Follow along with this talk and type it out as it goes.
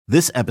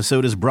This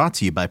episode is brought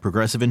to you by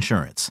Progressive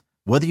Insurance.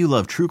 Whether you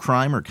love true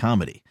crime or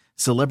comedy,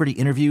 celebrity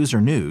interviews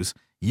or news,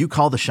 you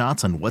call the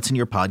shots on what's in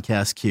your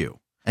podcast queue.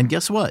 And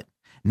guess what?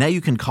 Now you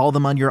can call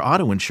them on your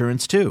auto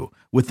insurance too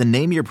with the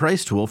Name Your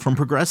Price tool from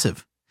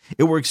Progressive.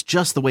 It works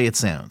just the way it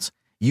sounds.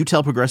 You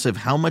tell Progressive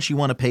how much you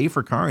want to pay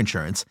for car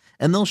insurance,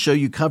 and they'll show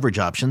you coverage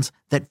options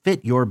that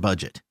fit your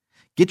budget.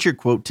 Get your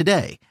quote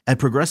today at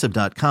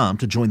Progressive.com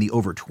to join the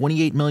over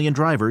 28 million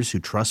drivers who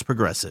trust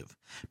Progressive.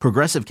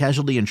 Progressive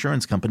Casualty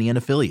Insurance Company and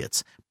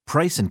Affiliates.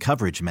 Price and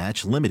coverage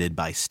match limited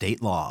by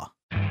state law.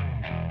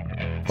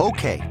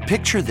 Okay,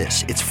 picture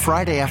this. It's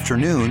Friday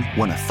afternoon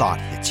when a thought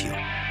hits you.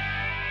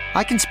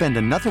 I can spend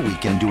another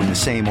weekend doing the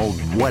same old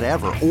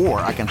whatever,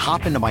 or I can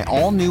hop into my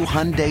all-new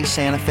Hyundai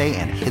Santa Fe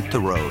and hit the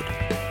road.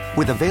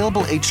 With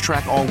available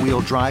H-Track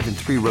all-wheel drive and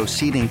 3-row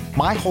seating,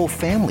 my whole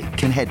family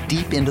can head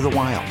deep into the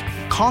wild.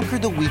 Conquer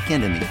the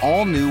weekend in the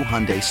all-new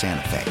Hyundai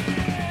Santa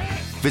Fe.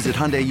 Visit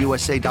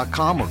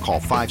HyundaiUSA.com or call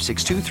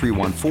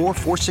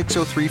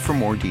 562-314-4603 for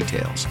more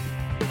details.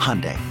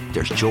 Hyundai,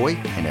 there's joy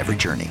in every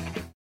journey.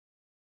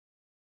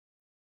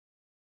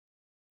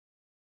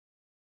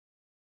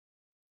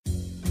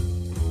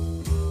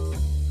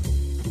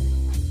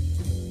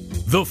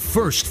 The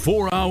first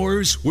 4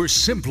 hours were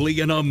simply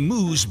an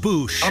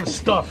amuse-bouche. I'm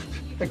stuffed.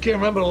 I can't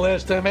remember the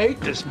last time I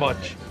ate this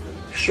much.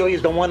 Sure you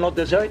don't want no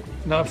dessert?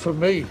 Not for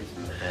me.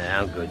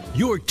 I'm good.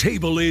 Your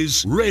table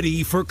is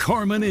ready for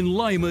Carmen and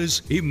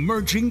Lima's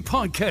emerging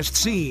podcast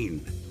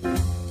scene.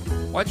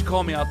 Why'd you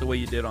call me out the way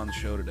you did on the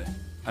show today?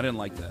 I didn't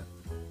like that.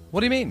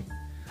 What do you mean?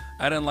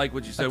 I didn't like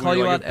what you said. I call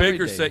you out every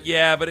Baker day. said,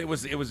 yeah, but it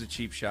was a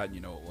cheap shot, and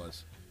you know it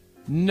was.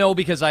 No,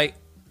 because I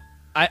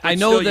But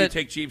know still, that you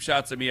take cheap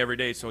shots at me every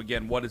day. So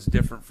again, what is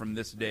different from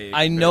this day?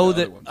 I compared know to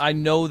that other ones? I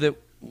know that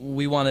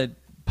we want to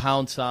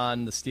pounce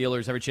on the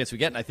Steelers every chance we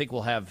get, and I think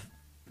we'll have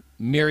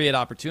myriad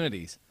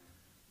opportunities.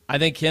 I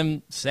think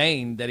him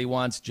saying that he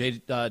wants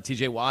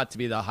T.J. Watt to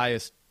be the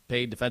highest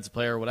paid defensive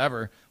player or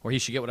whatever, or he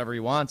should get whatever he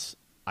wants,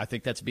 I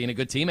think that's being a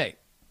good teammate.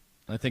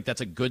 I think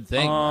that's a good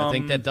thing. I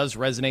think that does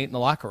resonate in the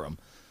locker room.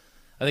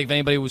 I think if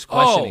anybody was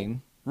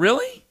questioning. Oh,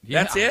 really?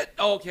 Yeah. That's it?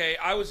 Okay.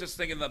 I was just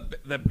thinking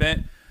that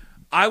Ben.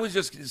 I was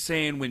just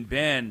saying when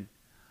Ben.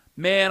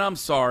 Man, I'm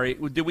sorry.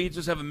 Did we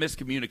just have a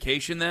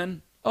miscommunication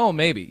then? Oh,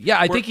 maybe. Yeah,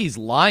 I think he's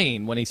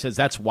lying when he says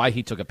that's why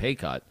he took a pay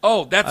cut.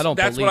 Oh, that's I don't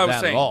what believe I was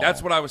that saying. at all.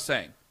 That's what I was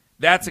saying.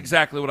 That's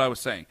exactly what I was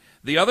saying.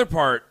 The other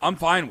part, I'm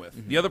fine with.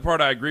 Mm-hmm. The other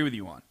part, I agree with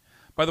you on.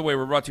 By the way,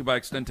 we're brought to you by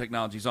Extend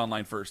Technologies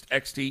online first,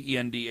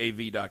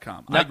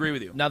 xtendav.com. I agree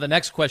with you. Now, the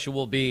next question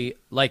will be,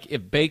 like,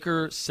 if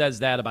Baker says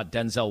that about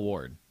Denzel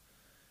Ward,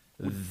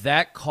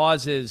 that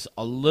causes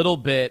a little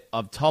bit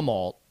of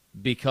tumult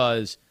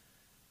because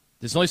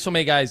there's only so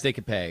many guys they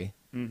could pay,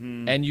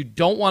 and you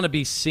don't want to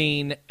be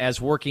seen as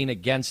working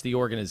against the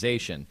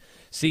organization.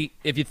 See,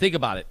 if you think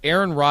about it,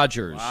 Aaron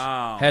Rodgers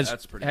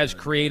has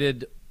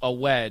created a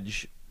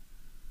wedge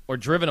or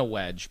driven a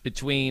wedge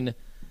between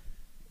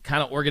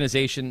kind of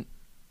organization,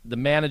 the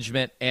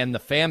management, and the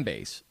fan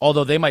base.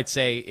 Although they might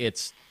say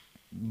it's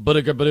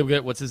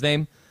Budiger, what's his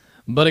name?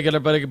 Budiger.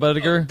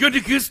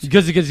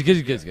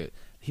 Good.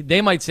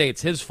 They might say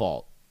it's his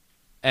fault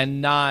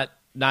and not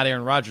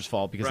Aaron Rodgers'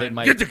 fault because they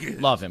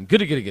might love him.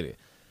 Good.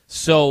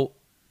 So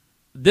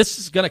this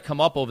is going to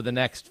come up over the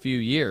next few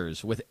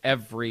years with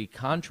every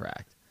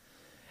contract.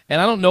 And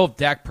I don't know if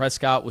Dak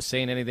Prescott was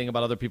saying anything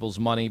about other people's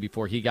money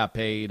before he got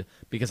paid,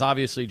 because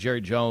obviously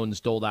Jerry Jones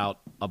doled out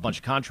a bunch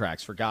of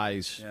contracts for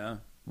guys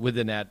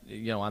within that,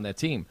 on that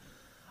team.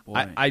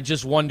 I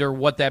just wonder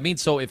what that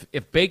means. So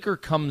if Baker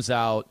comes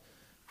out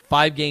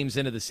 5 games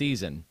into the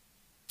season,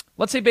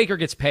 let's say Baker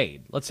gets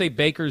paid. Let's say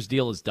Baker's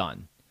deal is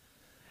done.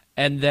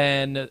 And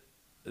then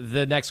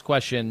the next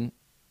question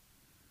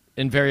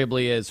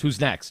invariably is, who's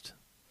next?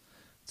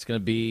 It's going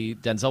to be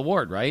Denzel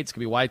Ward, right? It's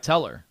going to be Wyatt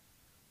Teller.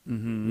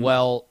 Mm-hmm.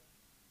 Well,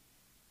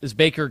 is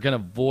Baker going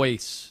to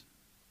voice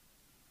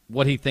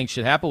what he thinks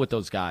should happen with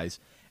those guys?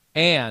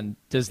 And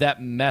does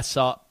that mess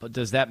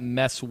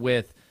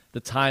with the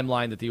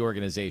timeline that the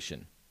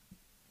organization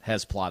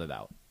has plotted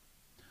out?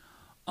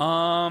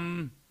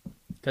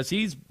 Because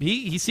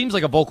he seems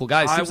like a vocal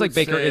guy. It seems like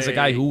Baker is a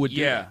guy who would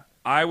do that.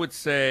 I would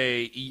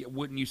say,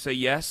 wouldn't you say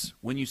yes?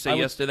 Wouldn't you say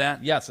yes to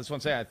that? Yes, that's what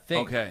I'm saying. I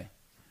think. Okay.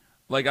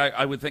 Like,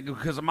 I would think,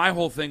 because my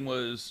whole thing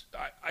was,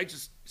 I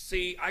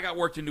got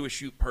worked into a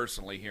shoot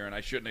personally here, and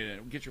I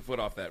shouldn't. Get your foot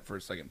off that for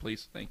a second,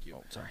 please. Thank you.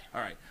 Oh, sorry.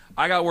 All right.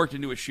 I got worked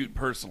into a shoot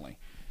personally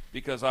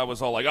because I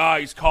was all like,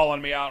 he's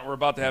calling me out, and we're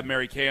about to have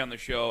Mary Kay on the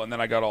show, and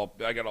then I got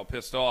all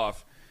pissed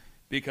off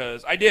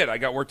because I did. I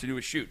got worked into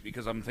a shoot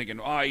because I'm thinking,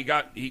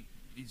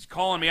 he's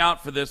calling me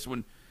out for this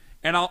one.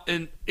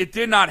 And it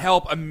did not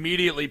help.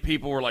 Immediately,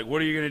 people were like,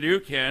 what are you going to do,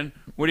 Ken?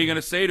 What are you going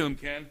to say to him,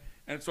 Ken?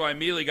 And so I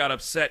immediately got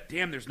upset.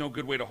 Damn, there's no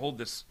good way to hold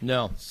this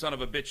son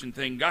of a bitchin'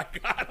 thing. God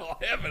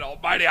heaven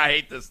almighty, I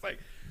hate this thing.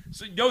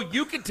 So,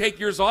 you can take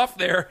yours off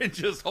there and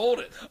just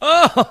hold it.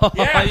 Oh,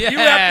 yeah. You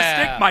have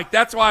the stick mic.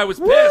 That's why I was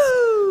pissed.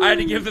 I had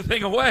to give the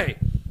thing away.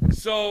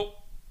 So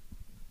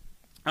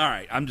All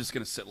right, I'm just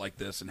going to sit like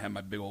this and have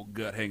my big old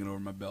gut hanging over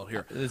my belt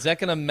here. Is that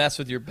going to mess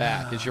with your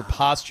back? Is your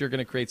posture going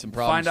to create some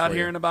problems? Find out for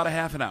here you? in about a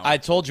half an hour. I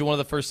told you one of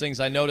the first things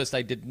I noticed,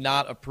 I did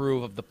not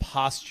approve of the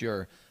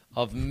posture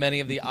of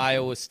many of the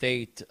Iowa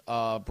State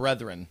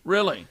brethren.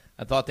 Really?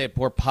 I thought they had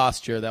poor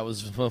posture. That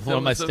was one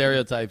of my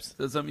stereotypes.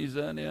 That's something you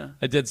said, yeah?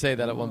 I did say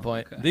that at one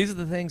point. Okay. These are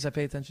the things I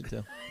pay attention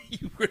to.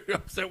 You were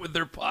upset with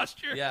their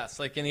posture? Yes,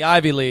 like in the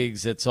Ivy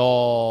Leagues, it's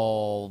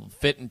all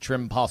fit and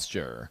trim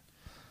posture.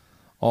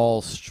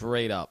 All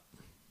straight up.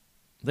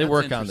 They That's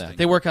work on interesting. that.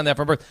 They work on that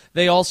from birth.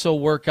 They also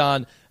work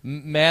on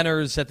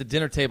manners at the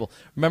dinner table.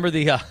 Remember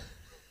the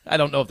I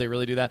don't know if they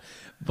really do that,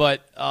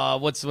 but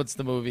what's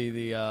the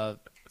movie?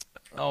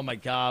 Oh my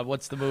God,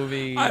 what's the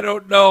movie? I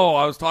don't know.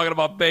 I was talking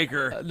about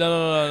Baker.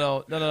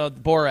 No.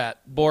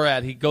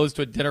 Borat. He goes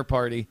to a dinner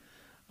party,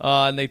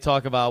 and they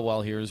talk about,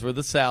 well, here's where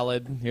the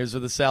salad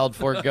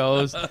fork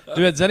goes.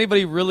 Does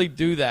anybody really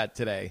do that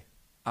today?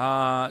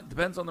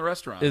 Depends on the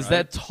restaurant. Is right?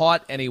 that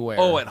taught anywhere?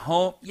 Oh, at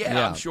home? Yeah,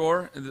 Yeah. I'm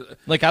sure.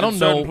 Like, I don't in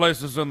know. certain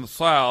places in the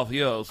South,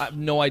 yes. I have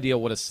no idea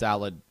what a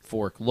salad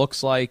fork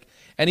looks like,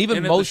 and even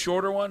Isn't it most the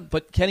shorter one?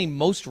 But Kenny,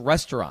 most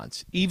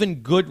restaurants, even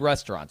good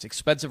restaurants,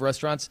 expensive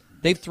restaurants,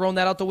 they've thrown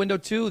that out the window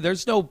too.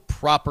 There's no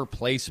proper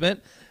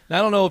placement. And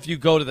I don't know if you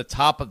go to the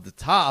top of the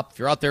top. If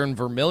you're out there in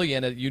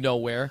Vermilion, you know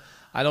where.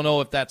 I don't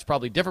know if that's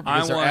probably different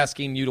because they're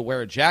asking you to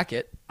wear a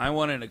jacket. I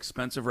want an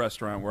expensive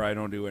restaurant where I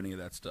don't do any of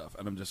that stuff,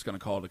 and I'm just going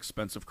to call it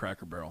Expensive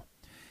Cracker Barrel.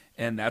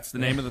 And that's the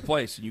name of the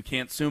place, and you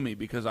can't sue me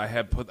because I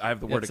have the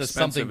word It's expensive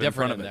something in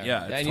different front of in it. there.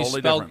 Yeah, it's and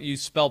totally different. You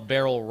spell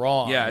barrel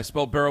wrong. Yeah, I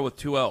spelled barrel with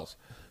 2 L's.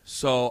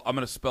 So I'm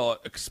going to spell it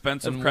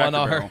Expensive And Cracker 1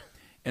 R. Barrel.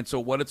 And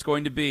so what it's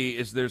going to be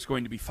is there's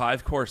going to be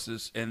 5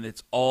 courses, and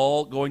it's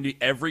all going to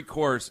every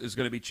course is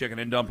going to be chicken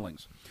and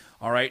dumplings.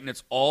 All right, and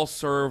it's all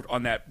served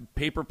on that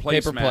paper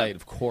placemat. Paper plate,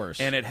 of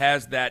course. And it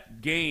has that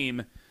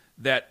game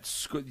that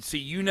see,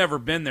 you never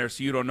been there,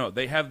 so you don't know.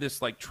 They have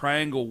this like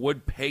triangle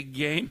wood peg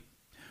game,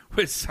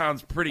 which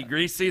sounds pretty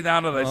greasy now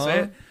that I say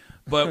it.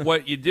 But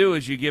what you do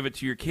is you give it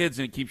to your kids,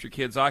 and it keeps your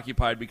kids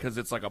occupied because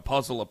it's like a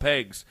puzzle of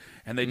pegs,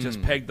 and they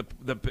just peg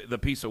the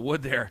piece of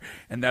wood there,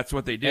 and that's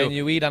what they do. And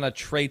you eat on a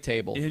tray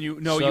table. And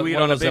you So eat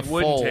one on of a those big that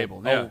wooden fold.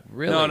 table. Yeah. Oh,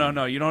 really?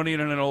 No. You don't eat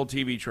on an old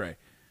TV tray.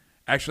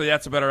 Actually,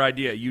 that's a better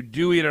idea. You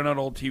do eat on an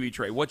old TV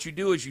tray. What you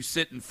do is you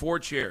sit in 4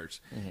 chairs,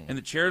 and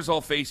the chairs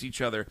all face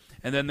each other,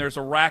 and then there's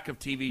a rack of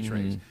TV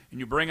trays, and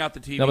you bring out the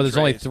TV No, but there's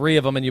only trays. 3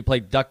 of them, and you play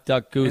Duck,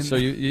 Duck, Goose. And- So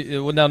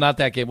you no, not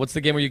that game. What's the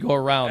game where you go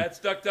around? That's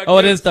Duck, Duck, Oh,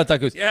 it Goose. is Duck, Duck,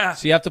 Goose. Yeah.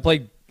 So you have to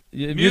play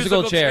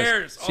musical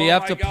chairs. So you Oh,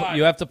 have my to God.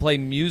 you have to play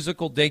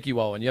musical Dinky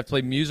Woe, and you have to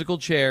play musical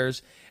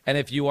chairs. And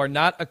if you are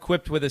not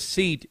equipped with a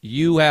seat,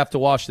 you have to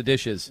wash the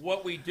dishes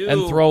What we do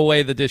and throw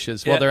away the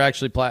dishes. Well, Yeah. they're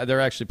actually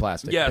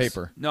plastic yes.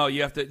 paper. No,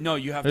 you have to. No,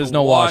 you have There's to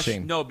no wash.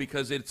 washing. No,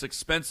 because it's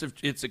expensive.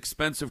 It's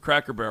expensive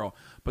Cracker Barrel.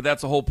 But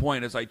that's the whole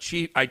point. Is I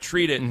treat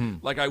it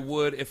like I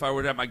would if I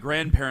were at my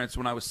grandparents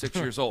when I was 6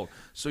 years old.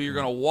 So you're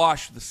going to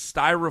wash the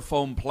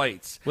styrofoam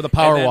plates With a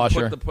power and then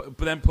washer.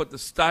 Then put the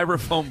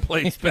styrofoam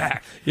plates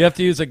back. You have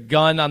to use a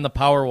gun on the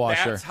power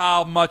washer. That's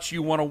how much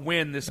you want to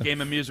win this game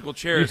of musical You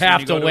chairs.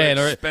 have when to go win,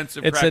 an or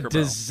expensive it's a Cracker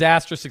Barrel.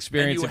 disastrous And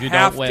experience you if you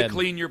have don't win. to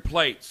clean your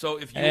plate. So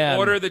if you And-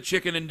 order the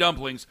chicken and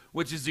dumplings,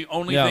 which is the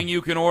only Yeah. thing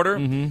you can order,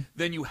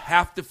 then you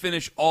have to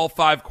finish all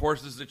 5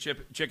 courses of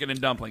chicken and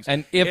dumplings.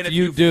 And if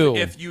you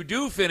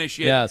do finish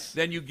it, Yes.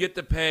 then you get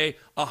to pay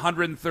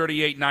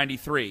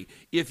 $138.93.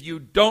 If you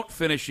don't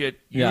finish it,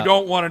 you Yeah.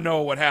 don't want to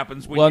know what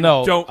happens when Well, you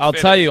no, don't. I'll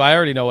finish. tell you. I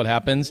already know what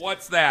happens.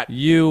 What's that?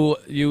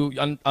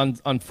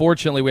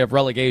 Unfortunately, we have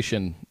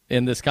relegation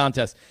in this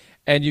contest,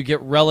 and you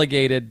get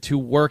relegated to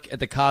work at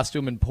the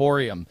Costume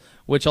Emporium,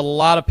 which a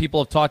lot of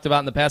people have talked about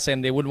in the past,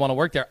 saying they wouldn't want to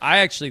work there. I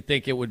actually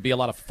think it would be a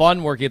lot of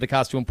fun working at the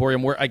Costume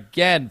Emporium, where,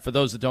 again, for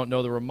those that don't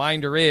know, the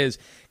reminder is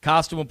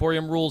Costume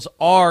Emporium rules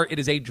are it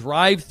is a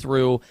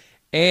drive-through,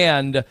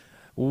 and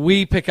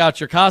we pick out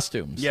your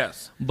costumes.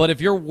 Yes. But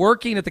if you're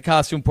working at the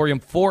Costume Emporium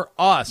for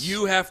us,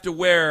 You have to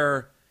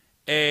wear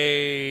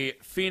a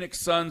Phoenix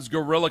Suns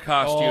gorilla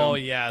costume. Oh,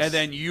 yes. And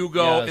then you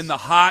go Yes. in the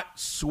hot,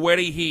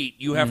 sweaty heat.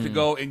 You have to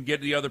go and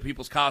get the other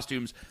people's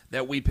costumes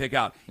that we pick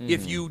out.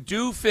 If you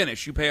do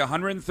finish, you pay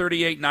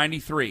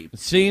 $138.93.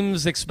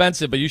 seems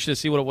expensive, but you should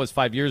see what it was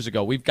 5 years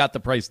ago. We've got the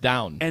price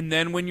down. And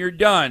then when you're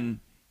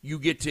done, you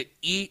get to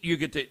eat. You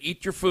get to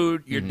eat your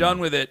food. You're done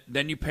with it.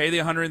 Then you pay the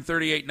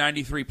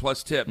 $138.93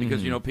 plus tip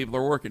because people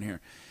are working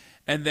here.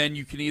 And then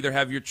you can either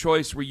have your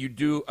choice where you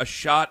do a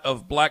shot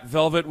of Black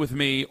Velvet with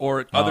me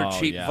or other Oh,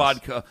 cheap yes,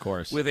 vodka of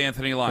course. with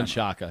Anthony Lima.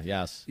 Kamchatka,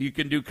 yes. You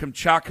can do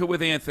Kamchatka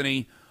with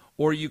Anthony,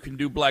 or you can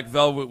do Black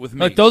Velvet with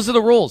me. Look, those are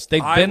the rules.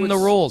 They've I been would the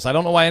s- rules. I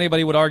don't know why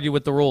anybody would argue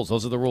with the rules.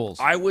 Those are the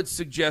rules. I would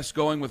suggest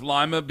going with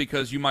Lima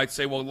because you might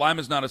say, well,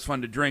 Lima's not as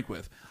fun to drink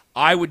with.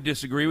 I would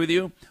disagree with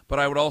you, but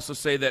I would also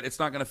say that it's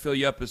not going to fill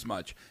you up as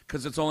much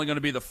because it's only going to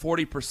be the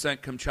 40%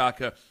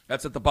 Kamchatka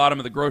that's at the bottom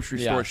of the grocery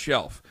store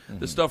shelf,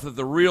 the stuff that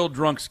the real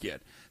drunks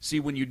get. See,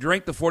 when you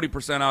drink the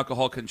 40%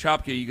 alcohol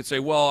Kamchatka, you could say,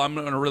 well, I'm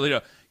going to really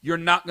 – you're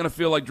not going to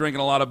feel like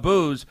drinking a lot of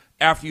booze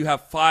after you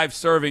have 5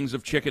 servings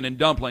of chicken and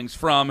dumplings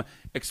from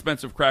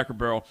expensive Cracker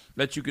Barrel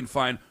that you can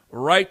find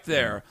right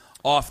there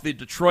off the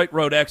Detroit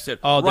Road exit,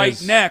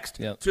 right next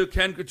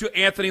to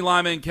Anthony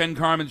Lima and Ken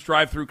Carman's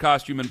drive-through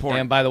costume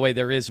emporium. And by the way,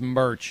 there is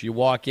merch. You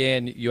walk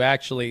in,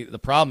 the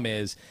problem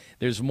is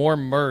there's more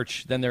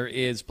merch than there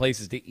is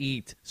places to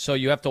eat. So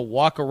you have to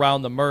walk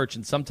around the merch,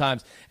 and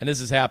sometimes, and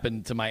this has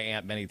happened to my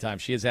aunt many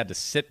times, she has had to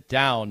sit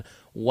down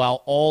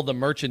while all the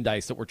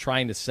merchandise that we're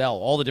trying to sell,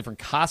 all the different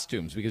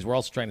costumes, because we're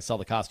also trying to sell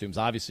the costumes.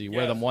 Obviously, you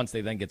wear them once,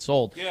 they then get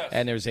sold. Yes.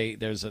 And there's an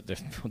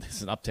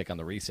uptick on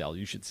the resale.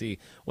 You should see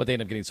what they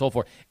end up getting sold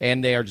for.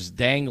 And they are just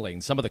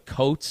dangling. Some of the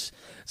coats,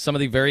 some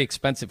of the very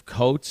expensive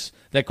coats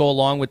that go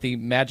along with the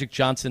Magic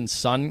Johnson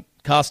Sun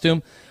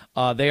costume,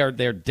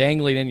 they're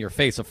dangling in your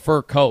face, a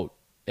fur coat.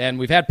 And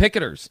we've had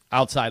picketers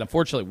outside.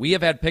 Unfortunately, we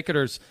have had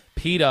picketers.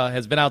 PETA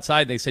has been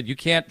outside. They said, you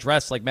can't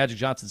dress like Magic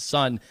Johnson's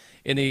son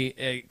in the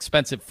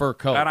expensive fur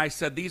coat. And I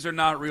said, these are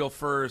not real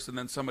furs. And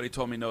then somebody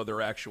told me, no,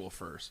 they're actual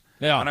furs.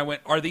 Yeah. And I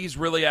went, are these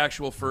really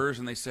actual furs?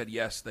 And they said,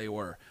 yes, they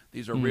were.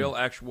 These are real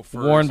actual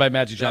furs. Worn by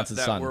Magic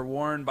Johnson's son. That were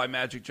worn by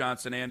Magic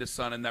Johnson and his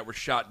son, and that were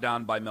shot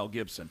down by Mel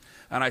Gibson.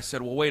 And I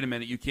said, well, wait a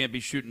minute. You can't be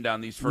shooting down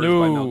these furs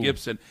by Mel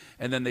Gibson.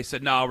 And then they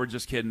said, no, we're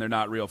just kidding. They're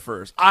not real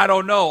furs. I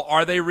don't know.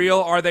 Are they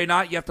real? Are they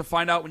not? You have to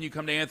find out when you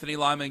come to Anthony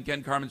Lima and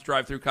Ken Carman's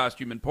drive-through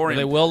costume emporium.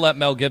 Well, they will let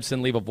Mel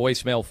Gibson leave a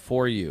voicemail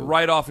for you.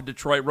 Right off of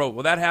Detroit Road.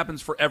 Well, that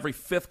happens for every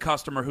 5th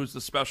customer who's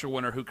the special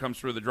winner who comes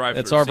through the drive-through.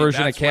 It's our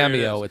version of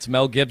Cameo. It's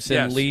Mel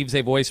Gibson leaves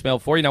a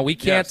voicemail for you. Now, we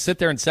can't sit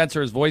there and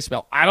censor his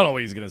voicemail. I don't know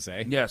what he's going to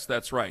say. Yes,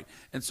 that's right.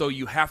 And so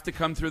you have to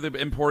come through the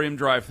Emporium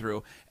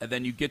drive-through, and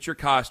then you get your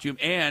costume.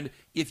 And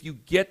if you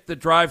get the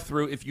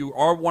drive-through, if you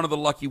are one of the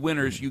lucky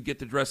winners, you get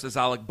to dress as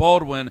Alec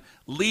Baldwin,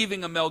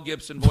 leaving a Mel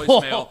Gibson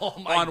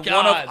voicemail on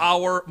God.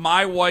 one of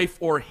my wife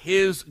or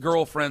his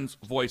girlfriend's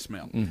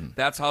voicemail.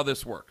 That's how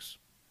this works.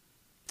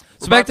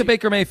 So back to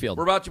Baker Mayfield.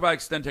 We're brought to you by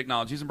Extend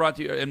Technologies and brought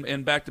to you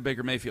and back to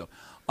Baker Mayfield.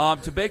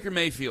 To Baker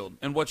Mayfield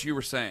and what you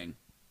were saying.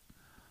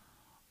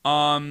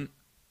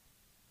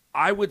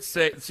 I would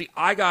say,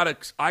 I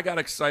got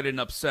excited and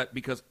upset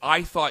because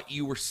I thought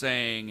you were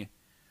saying,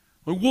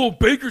 well,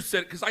 Baker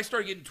said it, because I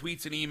started getting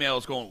tweets and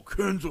emails going,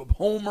 Ken's a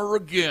homer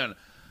again.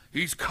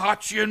 He's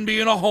caught you in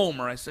being a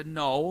homer. I said,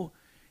 no,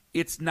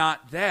 it's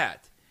not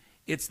that.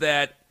 It's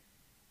that,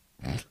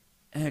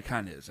 it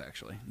kind of is,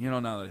 actually, now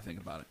that I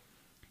think about it.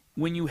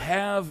 When you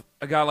have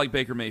a guy like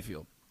Baker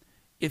Mayfield,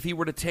 if he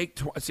were to take,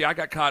 I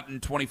got caught in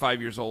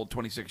 25 years old,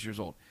 26 years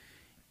old.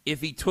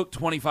 If he took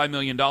 $25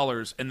 million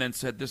and then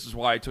said, this is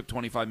why I took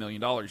 $25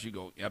 million, you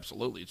go,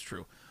 absolutely, it's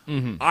true.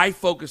 Mm-hmm. I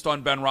focused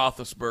on Ben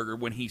Roethlisberger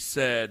when he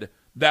said,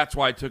 that's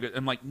why I took it.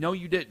 I'm like, no,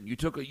 you didn't. You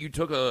took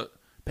a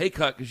pay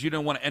cut because you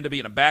didn't want to end up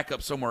being a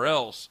backup somewhere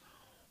else.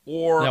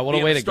 Or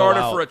being a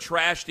starter for a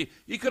trash team.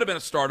 He could have been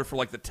a starter for,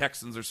 like, the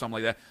Texans or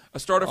something like that. A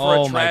starter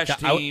for a trash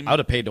team. I would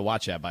have paid to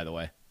watch that, by the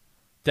way.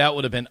 That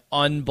would have been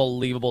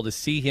unbelievable to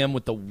see him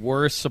with the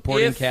worst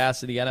supporting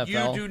cast in the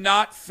NFL. You do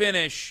not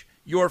finish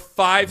your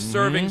 5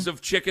 servings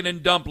of chicken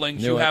and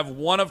dumplings, you have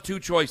one of 2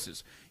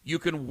 choices. You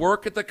can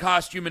work at the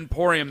Costume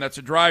Emporium, that's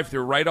a drive-thru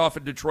right off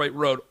of Detroit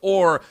Road,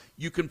 or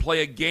you can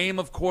play a game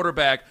of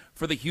quarterback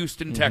for the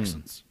Houston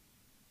Texans.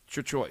 It's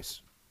your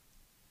choice.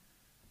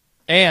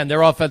 And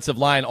their offensive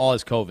line all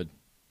is COVID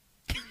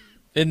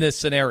in this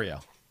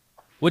scenario,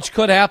 which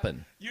could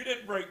happen. You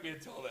didn't break me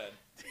until then.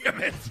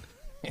 Damn it.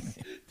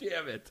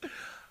 Damn it.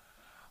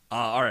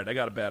 All right, I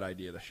got a bad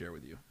idea to share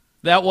with you.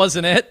 That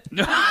wasn't it?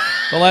 The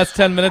last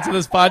 10 minutes of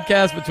this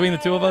podcast between the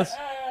two of us?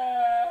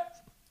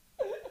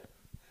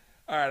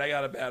 All right, I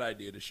got a bad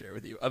idea to share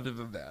with you. Other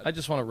than that, I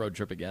just want a road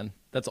trip again.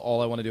 That's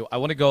all I want to do. I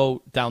want to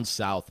go down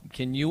south.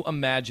 Can you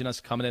imagine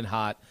us coming in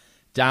hot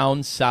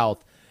down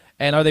south?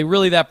 And are they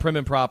really that prim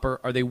and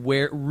proper? Are they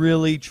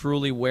really,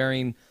 truly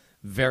wearing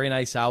very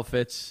nice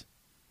outfits?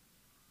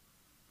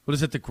 What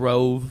is it, the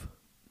Grove?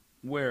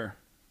 Where?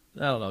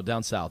 I don't know,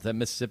 down south. That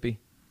Mississippi?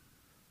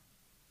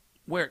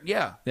 Where?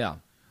 Yeah. Yeah.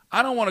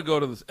 I don't want to go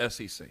to the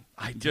SEC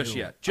just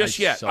yet.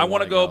 I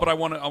want to go, but I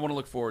want to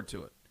look forward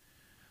to it.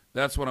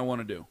 That's what I want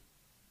to do.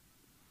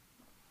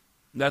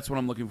 That's what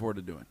I'm looking forward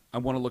to doing. I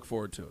want to look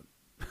forward to it.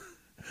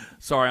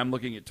 Sorry, I'm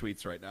looking at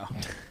tweets right now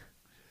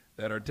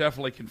that are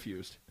definitely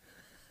confused.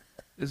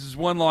 This is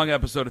one long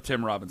episode of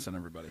Tim Robinson,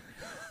 everybody.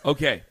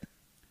 Okay.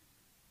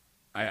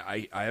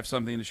 I have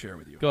something to share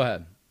with you. Go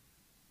ahead.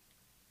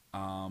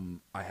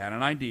 I had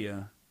an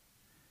idea,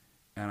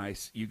 and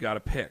you got to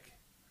pick.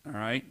 All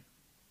right?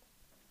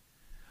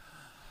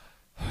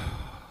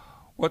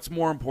 What's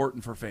more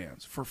important for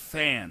fans? For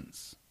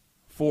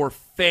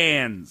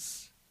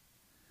fans.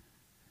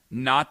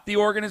 Not the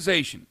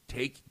organization.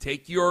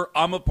 Take your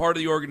I'm a part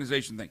of the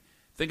organization thing.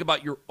 Think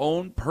about your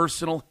own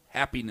personal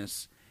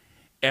happiness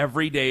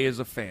every day as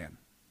a fan.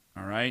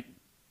 All right?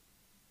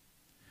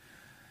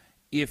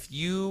 If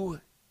you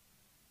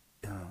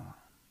are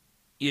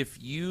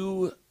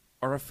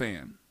a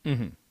fan,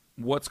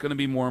 what's going to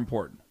be more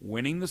important?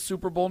 Winning the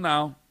Super Bowl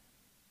now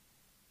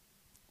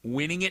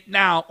winning it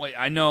now. Wait,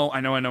 I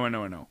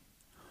know.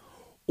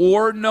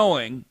 Or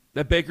knowing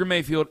that Baker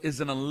Mayfield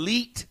is an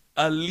elite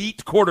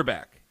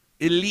quarterback.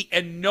 Elite,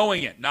 and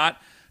knowing it. Not,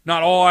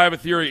 I have a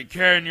theory.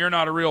 Ken, you're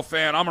not a real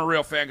fan. I'm a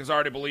real fan because I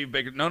already believe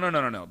Baker.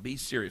 No. Be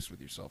serious with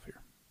yourself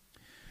here.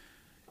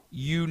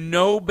 You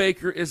know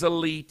Baker is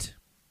elite,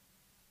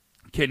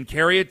 can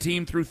carry a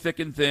team through thick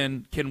and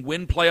thin, can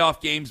win playoff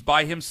games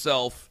by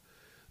himself,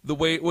 the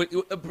way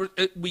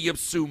we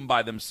assume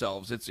by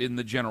themselves. It's in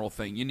the general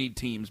thing. You need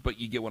teams, but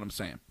you get what I'm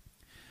saying.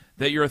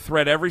 That you're a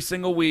threat every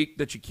single week,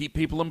 that you keep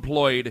people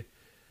employed,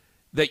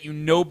 that you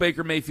know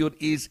Baker Mayfield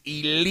is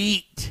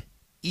elite.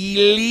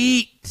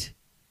 Elite.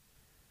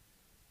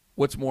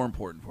 What's more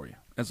important for you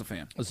as a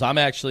fan? So I'm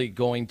actually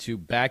going to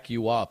back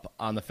you up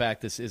on the fact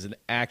this is an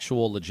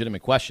actual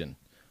legitimate question.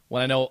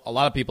 When I know a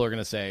lot of people are going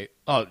to say,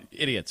 oh,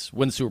 idiots,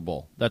 win the Super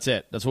Bowl. That's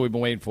it. That's what we've been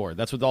waiting for.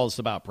 That's what all this is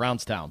about.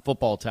 Brownstown,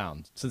 football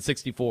town, since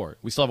 64.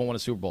 We still haven't won a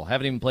Super Bowl.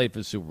 Haven't even played for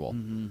the Super Bowl.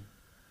 Mm-hmm.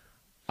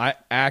 I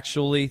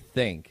actually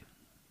think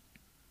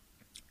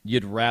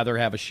you'd rather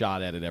have a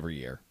shot at it every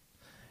year.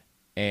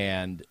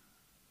 And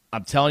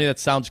I'm telling you that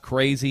sounds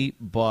crazy,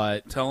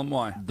 but tell them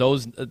why.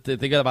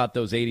 Think about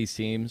those 80s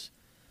teams.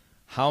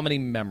 How many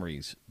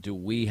memories do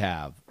we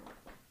have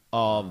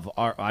of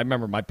I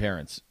remember my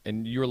parents,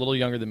 and you were a little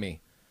younger than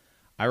me.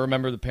 I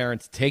remember the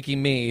parents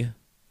taking me,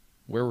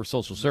 where were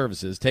social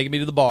services, taking me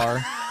to the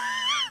bar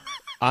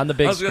on the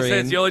big screen. I was going to say,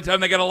 it's the only time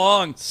they get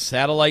along.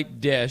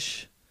 Satellite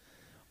dish,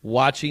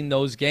 watching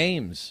those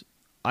games.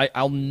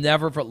 I'll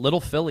never,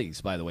 Little Phillies,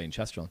 by the way, in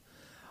Chesterland.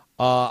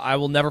 I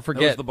will never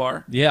forget. That was the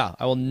bar? Yeah,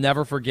 I will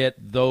never forget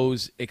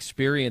those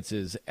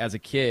experiences as a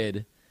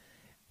kid,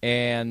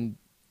 and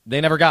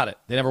they never got it.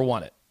 They never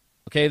won it.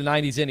 Okay, the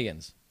 90s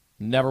Indians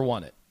never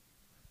won it.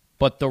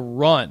 But the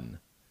run,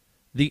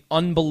 the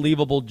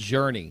unbelievable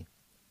journey,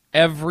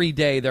 every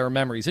day there are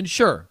memories. And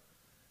sure,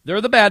 there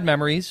are the bad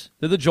memories.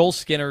 They're the Joel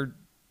Skinner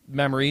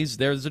memories.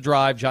 There's the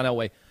drive, John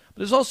Elway. But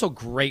there's also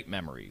great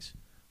memories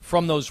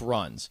from those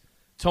runs.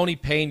 Tony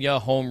Pena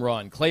home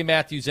run, Clay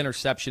Matthews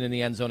interception in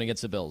the end zone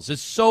against the Bills.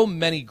 There's so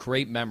many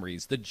great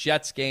memories. The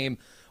Jets game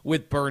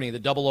with Bernie, the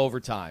double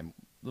overtime.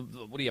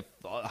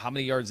 How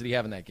many yards did he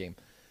have in that game?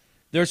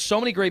 There's so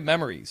many great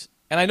memories.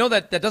 And I know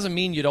that doesn't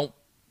mean you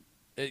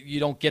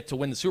don't get to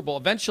win the Super Bowl.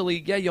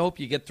 Eventually, yeah, you hope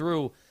you get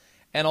through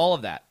and all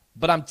of that.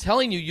 But I'm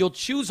telling you, you'll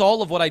choose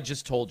all of what I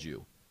just told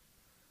you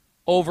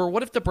over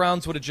what if the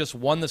Browns would have just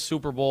won the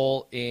Super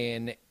Bowl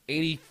in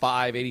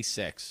 85,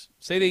 86.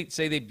 Say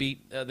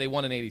they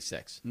won in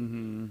 86,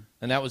 and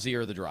that was the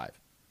year of the drive.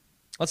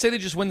 Let's say they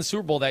just win the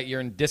Super Bowl that year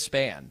and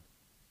disband,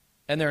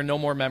 and there are no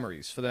more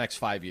memories for the next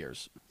 5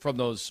 years from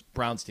those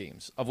Browns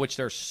teams, of which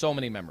there are so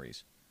many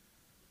memories.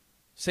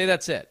 Say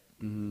that's it.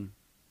 Mm-hmm.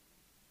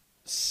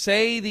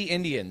 Say the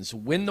Indians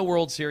win the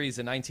World Series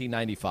in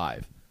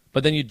 1995,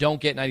 but then you don't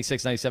get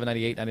 96, 97,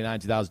 98, 99,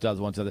 2000,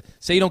 2001, 2000.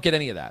 Say you don't get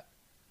any of that.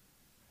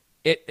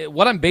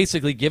 What I'm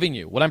basically giving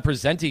you, what I'm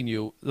presenting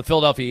you, the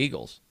Philadelphia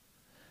Eagles.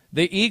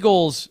 The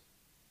Eagles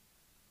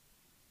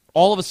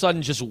all of a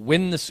sudden just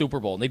win the Super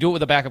Bowl, and they do it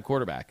with a backup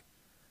quarterback.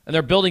 And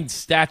they're building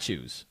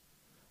statues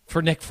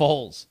for Nick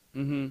Foles.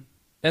 Mm-hmm.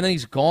 And then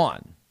he's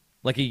gone.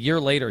 Like a year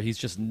later, he's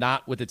just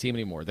not with the team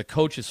anymore. The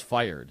coach is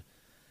fired.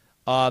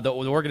 The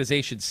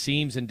organization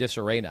seems in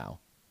disarray now.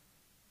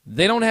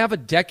 They don't have a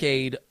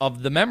decade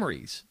of the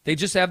memories. They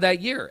just have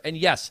that year. And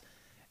yes,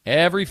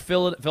 every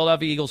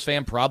Philadelphia Eagles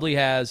fan probably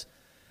has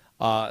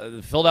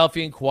the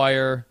Philadelphia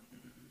Inquirer,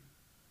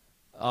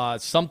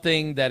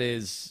 something that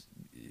is,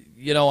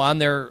 on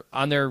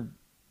their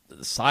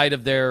side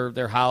of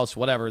their house,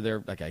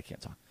 whatever. I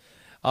can't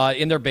talk.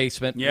 In their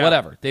basement,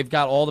 whatever. They've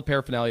got all the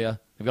paraphernalia.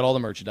 They've got all the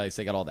merchandise.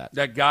 They got all that.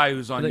 That guy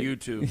who's on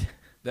YouTube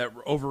that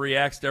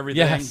overreacts to everything.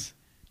 Yes.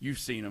 You've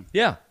seen him.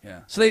 Yeah.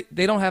 So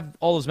they don't have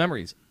all those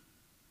memories.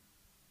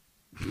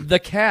 The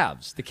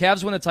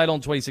Cavs won the title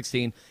in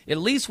 2016. At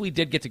least we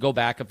did get to go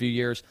back a few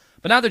years,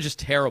 but now they're just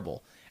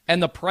terrible.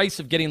 And the price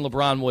of getting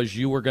LeBron was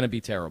you were going to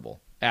be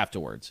terrible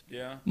afterwards.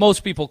 Yeah.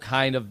 Most people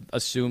kind of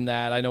assume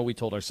that. I know we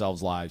told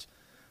ourselves lies.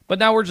 But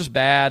now we're just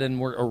bad and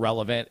we're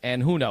irrelevant,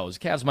 and who knows?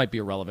 Cavs might be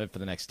irrelevant for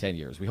the next 10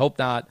 years. We hope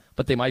not,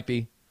 but they might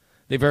be.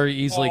 They very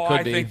easily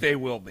could be. I think they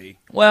will be.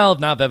 Well,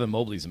 not if Evan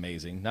Mobley's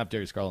amazing. Not if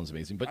Darius Garland's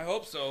amazing. But I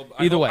hope so.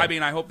 Either way.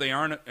 I hope they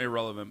aren't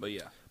irrelevant, but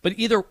yeah. But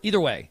either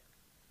way,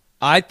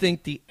 I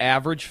think the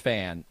average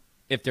fan,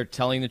 if they're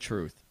telling the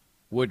truth,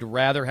 would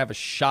rather have a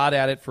shot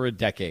at it for a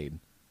decade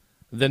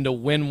than to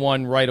win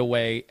one right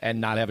away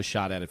and not have a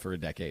shot at it for a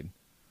decade.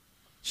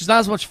 It's just not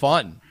as much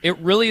fun. It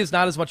really is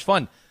not as much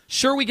fun.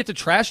 Sure, we get to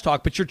trash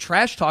talk, but your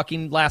trash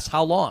talking lasts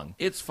how long?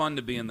 It's fun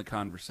to be in the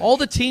conversation. All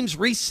the teams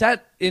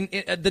reset in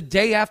the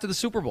day after the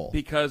Super Bowl.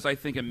 Because I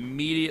think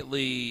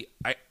immediately,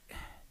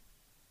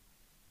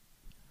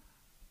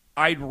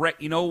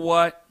 you know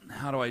what?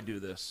 How do I do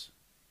this?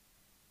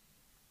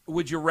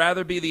 Would you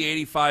rather be the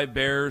 85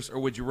 Bears or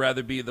would you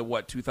rather be the,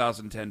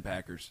 2010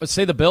 Packers? Let's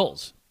say the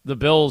Bills. The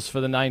Bills for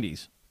the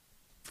 90s.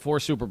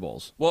 4 Super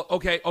Bowls. Well,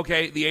 okay.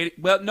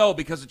 No,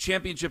 because a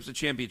championship's a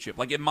championship.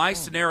 Like in my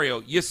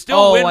scenario, you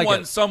still win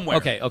one somewhere.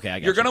 Okay, I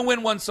get You're going to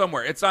win one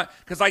somewhere. It's not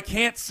because I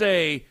can't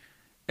say,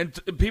 and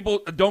people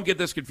don't get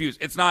this confused.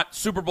 It's not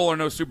Super Bowl or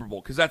no Super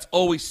Bowl because that's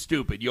always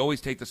stupid. You always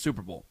take the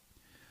Super Bowl,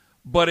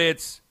 but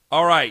it's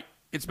all right.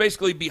 It's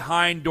basically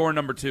behind door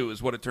number 2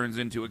 is what it turns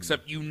into.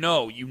 Except you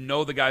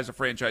know the guy's a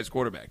franchise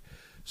quarterback.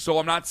 So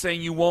I'm not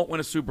saying you won't win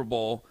a Super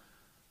Bowl.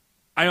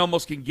 I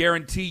almost can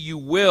guarantee you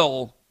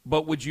will.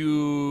 But would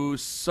you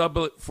sub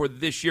it for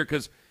this year?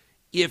 Because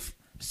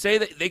say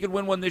that they could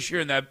win one this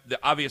year, and that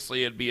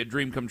obviously it'd be a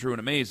dream come true and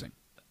amazing.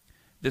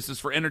 This is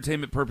for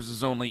entertainment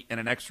purposes only and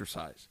an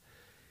exercise.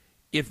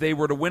 If they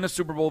were to win a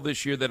Super Bowl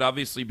this year, that'd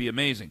obviously be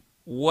amazing.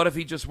 What if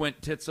he just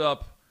went tits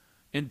up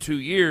in 2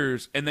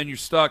 years, and then you're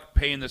stuck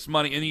paying this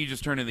money, and then you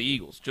just turn in the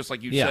Eagles, just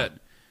like you said?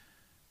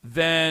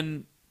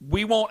 Then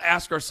we won't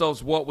ask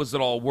ourselves what was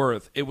it all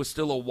worth. It was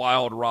still a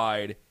wild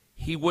ride.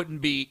 It wouldn't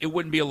be a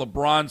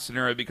LeBron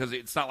scenario because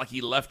it's not like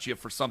he left you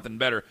for something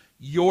better.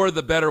 You're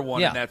the better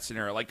one in that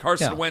scenario. Like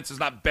Carson Wentz is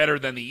not better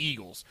than the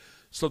Eagles.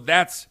 So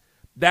that's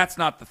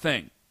not the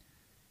thing.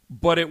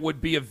 But it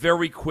would be a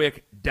very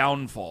quick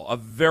downfall, a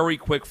very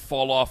quick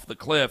fall off the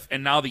cliff.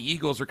 And now the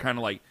Eagles are kind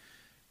of like,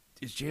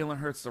 is Jalen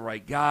Hurts the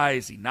right guy?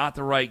 Is he not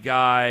the right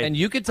guy? And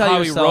you could tell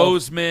Howie yourself,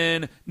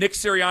 Roseman, Nick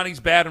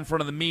Sirianni's bad in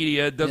front of the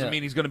media. It doesn't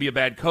mean he's going to be a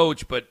bad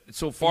coach, but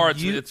so far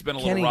it's been a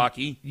little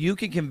rocky. You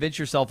can convince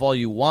yourself all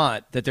you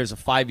want that there's a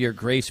 5-year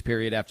grace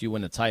period after you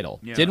win the title.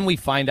 Yeah. Didn't we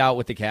find out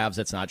with the Cavs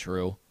that's not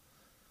true?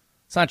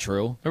 It's not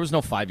true. There was no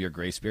 5-year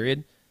grace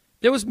period.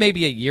 There was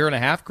maybe a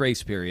 1.5-year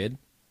grace period.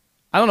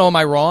 I don't know. Am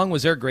I wrong?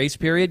 Was there a grace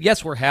period?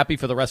 Yes, we're happy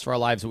for the rest of our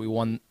lives that we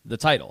won the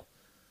title.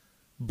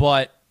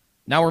 But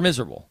now we're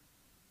miserable.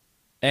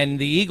 And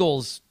the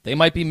Eagles, they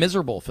might be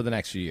miserable for the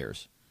next few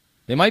years.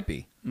 They might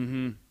be.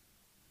 Mm-hmm.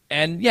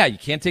 And, you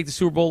can't take the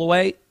Super Bowl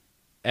away.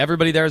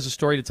 Everybody there has a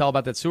story to tell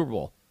about that Super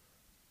Bowl.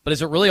 But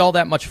is it really all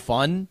that much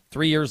fun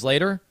 3 years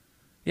later?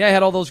 Yeah, I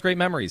had all those great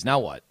memories. Now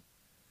what?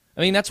 I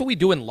mean, that's what we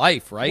do in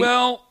life, right?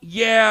 Well,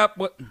 yeah,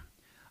 but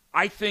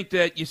I think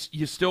that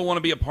you still want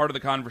to be a part of the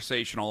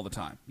conversation all the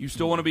time. You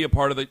still want to be a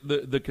part of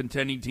the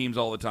contending teams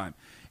all the time.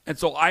 And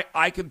so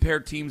I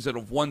compare teams that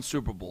have won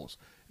Super Bowls.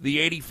 The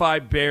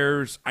 85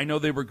 Bears, I know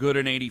they were good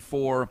in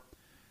 84.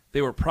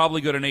 They were probably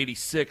good in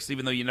 86,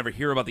 even though you never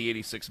hear about the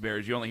 86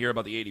 Bears. You only hear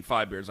about the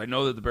 85 Bears. I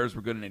know that the Bears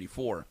were good in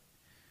 84.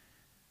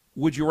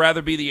 Would you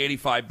rather be the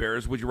 85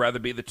 Bears? Would you rather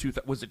be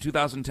was it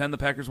 2010 the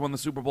Packers won the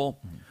Super Bowl?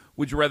 Mm-hmm.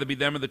 Would you rather be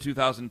them or the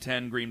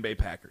 2010 Green Bay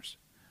Packers?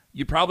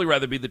 You'd probably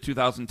rather be the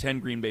 2010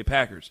 Green Bay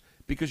Packers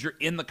because you're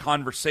in the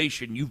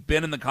conversation. You've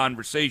been in the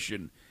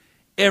conversation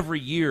every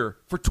year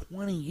for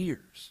 20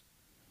 years.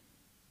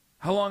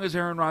 How long has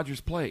Aaron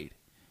Rodgers played?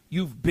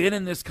 You've been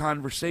in this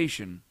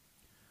conversation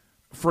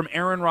from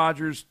Aaron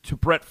Rodgers to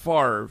Brett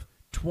Favre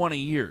 20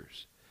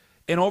 years.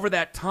 And over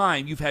that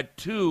time, you've had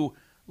 2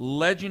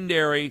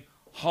 legendary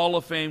Hall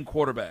of Fame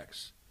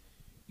quarterbacks.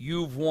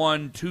 You've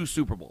won 2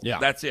 Super Bowls. Yeah.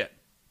 That's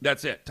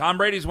it. Tom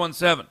Brady's won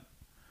 7.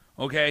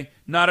 Okay?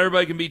 Not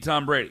everybody can beat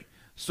Tom Brady.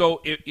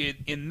 So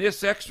in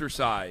this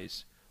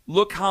exercise,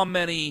 look how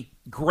many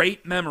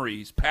great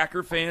memories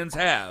Packer fans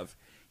have,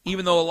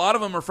 even though a lot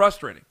of them are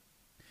frustrating.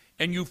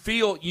 And you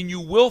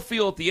will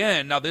feel at the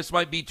end, now this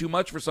might be too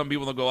much for some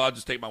people, they'll go, I'll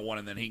just take my one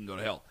and then he can go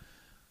to hell.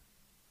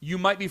 You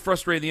might be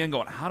frustrated at the end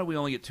going, how do we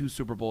only get 2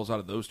 Super Bowls out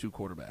of those 2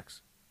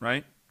 quarterbacks,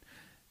 right?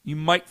 You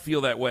might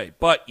feel that way,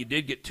 but you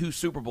did get 2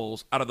 Super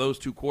Bowls out of those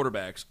 2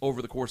 quarterbacks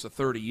over the course of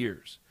 30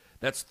 years.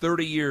 That's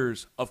 30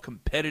 years of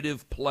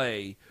competitive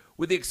play,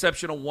 with the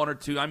exception of 1 or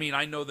 2. I mean,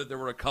 I know that there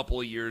were a couple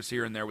of years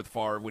here and there with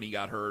Favre when he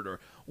got hurt, or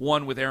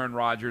one with Aaron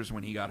Rodgers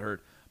when he got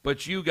hurt.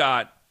 But you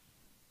got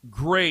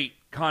great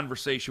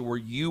conversation where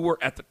you were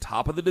at the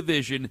top of the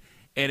division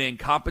and in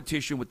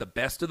competition with the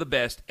best of the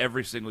best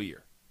every single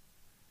year.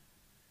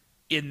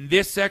 In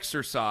this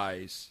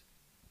exercise,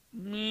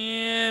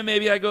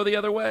 maybe I go the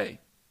other way.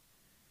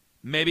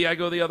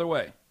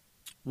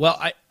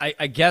 Well,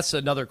 I guess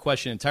another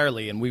question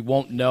entirely, and we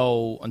won't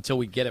know until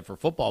we get it for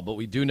football, but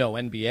we do know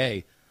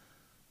NBA.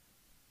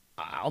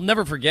 I'll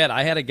never forget,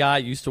 I had a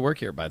guy who used to work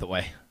here, by the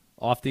way,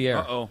 off the air.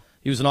 Uh-oh.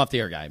 He was an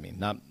off-the-air guy,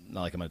 not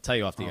like I'm going to tell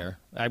you off the air.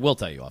 I will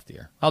tell you off the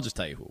air. I'll just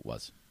tell you who it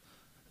was.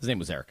 His name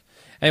was Eric.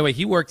 Anyway,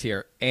 he worked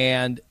here,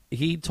 and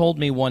he told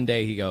me one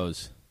day, he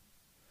goes...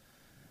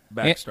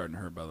 Back's starting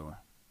to hurt, by the way.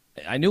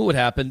 I knew it would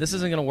happen. This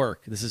isn't going to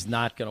work. This is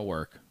not going to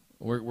work.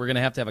 We're going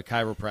to have a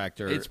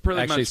chiropractor it's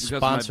pretty actually much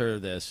sponsor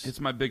this. It's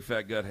my big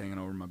fat gut hanging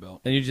over my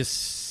belt. And you're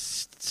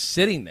just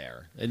sitting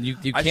there, and you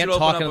can't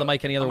talk into the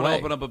mic any other way. I'm going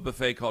to open up a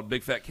buffet called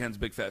Big Fat Ken's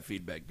Big Fat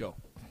Feedback. Go.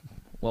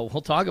 Well,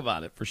 we'll talk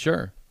about it for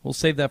sure. We'll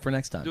save that for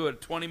next time. Do a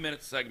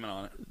 20-minute segment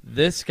on it.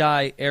 This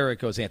guy, Eric,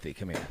 goes, Anthony,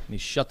 come here. And he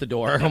shut the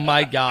door. Oh,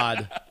 my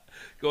God.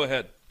 Go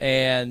ahead.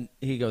 And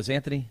he goes,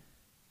 Anthony,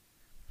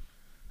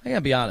 I got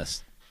to be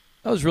honest.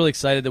 I was really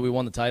excited that we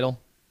won the title.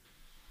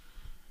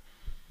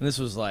 And this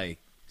was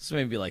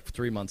maybe like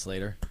 3 months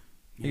later.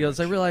 He goes,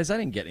 I realized I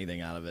didn't get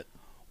anything out of it.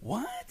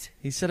 What?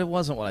 He said it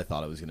wasn't what I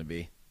thought it was going to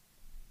be.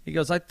 He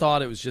goes, I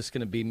thought it was just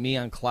going to be me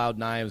on cloud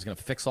nine. I was going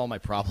to fix all my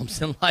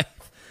problems in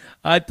life.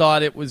 I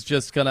thought it was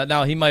just going to.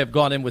 Now, he might have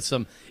gone in with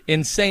some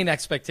insane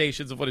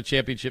expectations of what a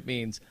championship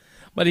means.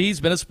 But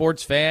he's been a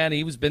sports fan.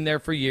 He was been there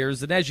for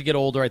years. And as you get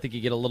older, I think you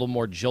get a little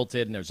more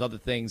jilted, and there's other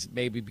things that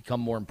maybe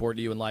become more important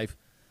to you in life.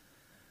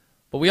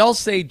 But we all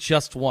say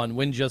just one,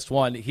 win just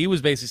one. He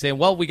was basically saying,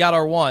 well, we got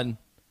our one,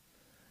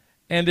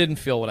 and didn't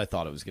feel what I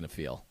thought it was going to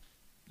feel.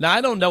 Now,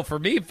 I don't know. For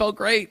me, it felt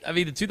great. I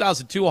mean, the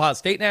 2002 Ohio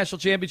State National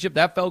Championship,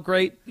 that felt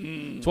great.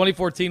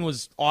 2014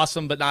 was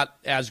awesome, but not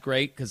as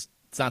great because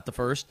it's not the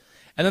first.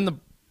 And then the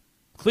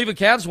Cleveland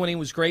Cavs winning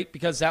was great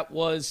because that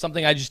was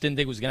something I just didn't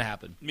think was going to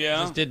happen. Yeah.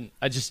 I just didn't.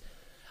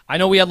 I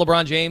know we had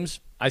LeBron James.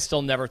 I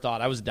still never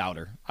thought. I was a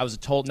doubter. I was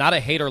not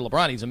a hater of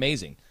LeBron. He's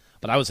amazing.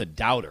 But I was a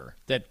doubter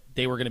that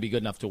they were going to be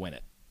good enough to win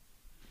it.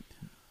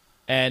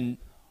 And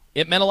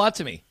it meant a lot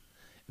to me.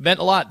 It meant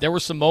a lot. There were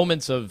some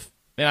moments of,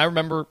 man, I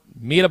remember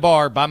me at a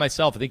bar by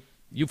myself. I think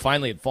you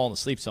finally had fallen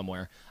asleep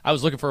somewhere. I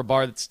was looking for a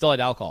bar that still had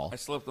alcohol. I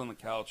slept on the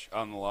couch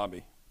out in the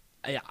lobby.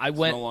 I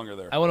went no longer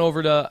there. I went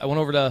over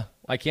to.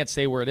 I can't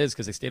say where it is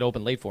because they stayed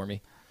open late for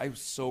me. I was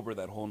sober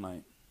that whole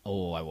night.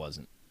 Oh, I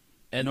wasn't.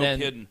 And No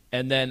kidding.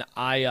 And then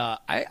I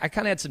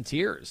kind of had some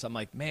tears. I'm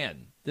like,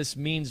 man, this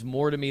means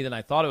more to me than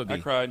I thought it would be. I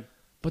cried.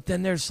 But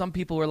then there's some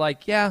people who are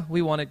like, yeah,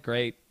 we won it,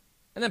 great.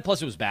 And then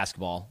plus it was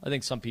basketball. I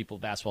think some people,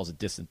 basketball is a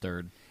distant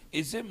third.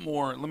 Is it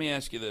more, let me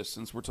ask you this,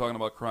 since we're talking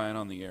about crying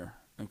on the air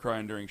and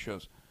crying during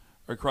shows,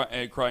 or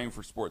crying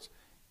for sports,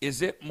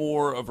 is it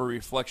more of a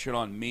reflection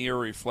on me or a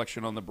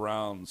reflection on the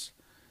Browns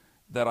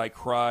that I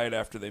cried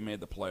after they made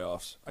the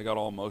playoffs? I got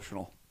all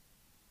emotional.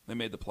 They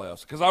made the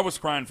playoffs. Because I was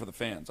crying for the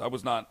fans. I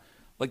was not,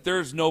 like,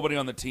 there's nobody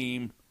on the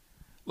team.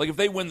 Like, if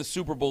they win the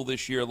Super Bowl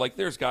this year, like,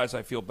 there's guys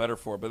I feel better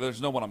for, but there's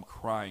no one I'm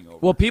crying over.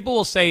 Well, people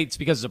will say it's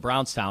because of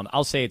Brownstown.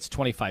 I'll say it's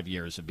 25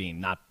 years of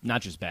being not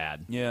just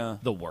bad. Yeah.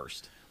 The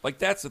worst. Like,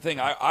 that's the thing.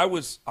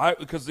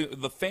 Because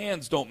the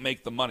fans don't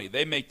make the money.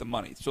 They make the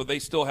money. So they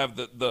still have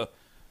the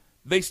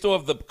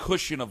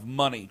cushion of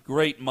money,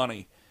 great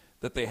money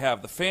that they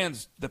have. The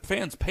fans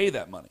pay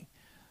that money.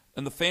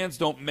 And the fans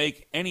don't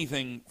make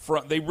anything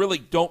they really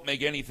don't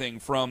make anything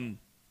from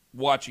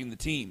watching the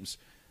teams.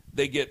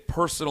 They get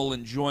personal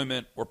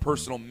enjoyment or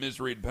personal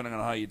misery, depending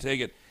on how you take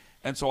it.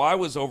 And so I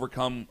was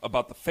overcome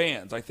about the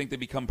fans. I think they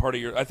become part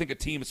of I think a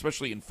team,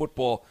 especially in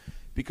football,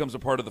 becomes a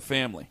part of the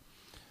family.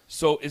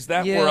 So is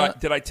that where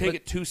did I take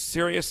it too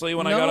seriously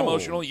when I got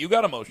emotional? You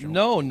got emotional.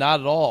 No, not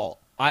at all.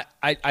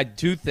 I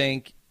do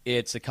think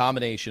it's a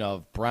combination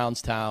of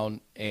Brownstown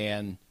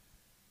and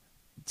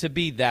to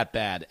be that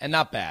bad, and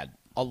not bad,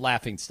 a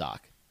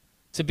laughingstock.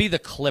 To be the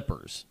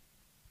Clippers.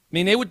 I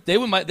mean, they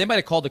might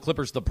have called the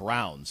Clippers the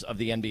Browns of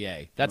the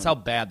NBA. That's how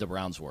bad the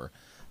Browns were.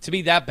 To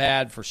be that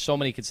bad for so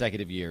many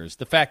consecutive years.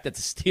 The fact that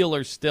the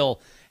Steelers still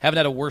haven't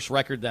had a worse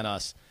record than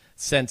us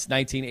since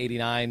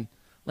 1989,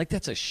 like,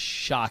 that's a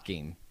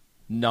shocking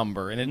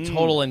number and a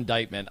total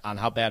indictment on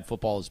how bad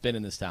football has been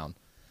in this town.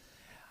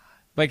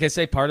 Like I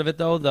say, part of it,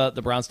 though,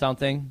 the Brownstown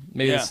thing,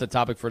 maybe it's a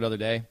topic for another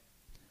day.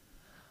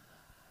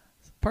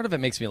 Part of it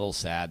makes me a little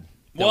sad.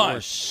 That Why?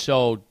 we're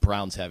so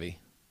Browns heavy.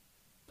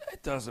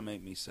 It doesn't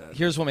make me sad.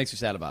 Here's what makes me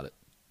sad about it.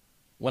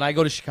 When I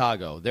go to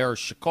Chicago, there are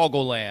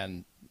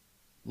Chicagoland,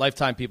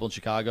 lifetime people in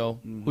Chicago.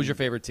 Mm-hmm. Who's your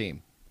favorite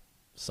team?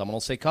 Someone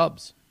will say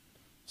Cubs.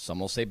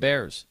 Someone will say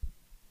Bears.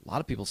 A lot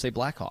of people say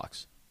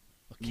Blackhawks.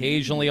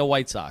 Occasionally a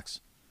White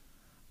Sox.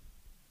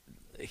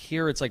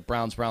 Here it's like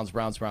Browns.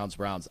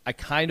 I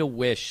kind of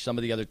wish some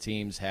of the other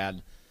teams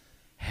had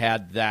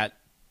that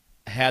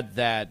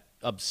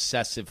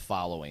obsessive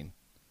following.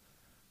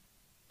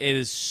 It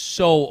is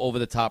so over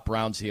the top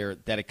Browns here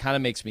that it kind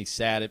of makes me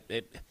sad.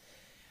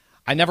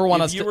 I never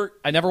want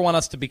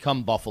us to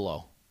become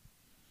Buffalo.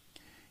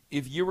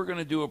 If you were going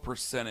to do a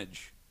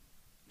percentage,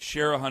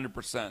 share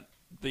 100%.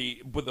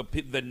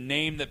 The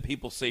name that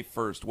people say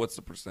first, what's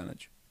the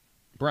percentage?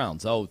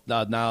 Browns. Oh,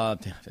 no,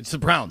 it's the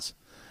Browns.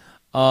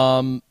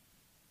 God,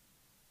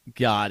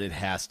 it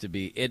has to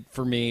be.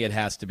 For me, it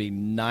has to be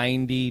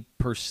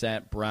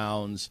 90%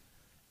 Browns,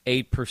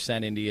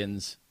 8%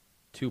 Indians,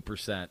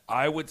 2%.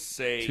 I would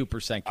say 2%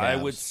 Cavs. I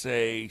would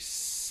say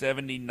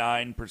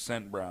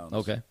 79% Browns.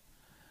 Okay.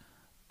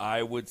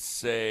 I would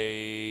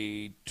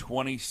say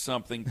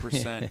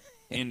 20-something%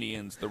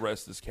 Indians. The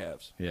rest is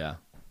Cavs. Yeah.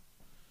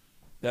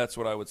 That's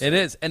what I would say. It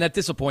is, and that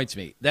disappoints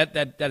me.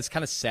 That is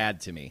kind of sad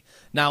to me.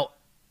 Now,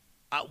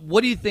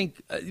 what do you think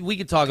we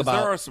could talk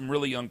about? There are some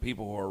really young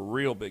people who are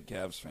real big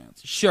Cavs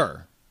fans.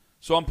 Sure.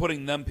 So I'm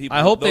putting them people.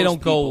 I hope they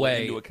don't go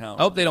away. Into account.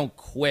 I hope they don't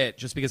quit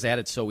just because they had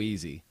it so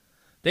easy.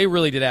 They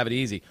really did have it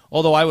easy.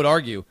 Although I would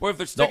argue, well, if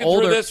they're sticking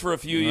through this for a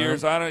few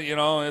years, I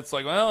don't. It's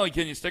like, well,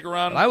 can you stick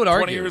around? I would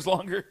 20 argue, years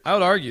longer. I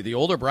would argue the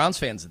older Browns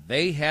fans,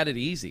 they had it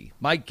easy.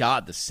 My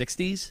God, the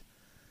 '60s.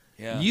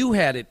 Yeah. You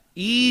had it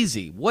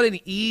easy. What an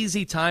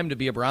easy time to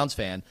be a Browns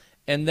fan.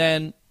 And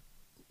then,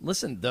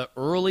 listen, the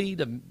early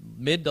to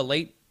mid to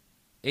late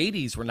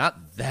 '80s were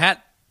not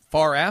that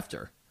far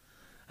after.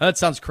 That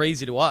sounds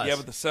crazy to us. Yeah,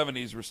 but the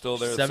 '70s were still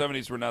there. The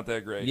 '70s were not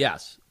that great.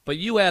 Yes, but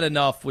you had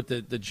enough with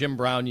the Jim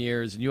Brown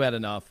years, and you had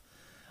enough.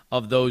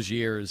 of those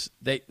years,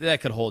 that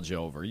could hold you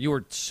over. You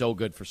were so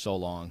good for so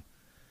long.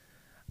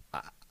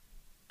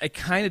 It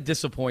kind of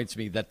disappoints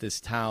me that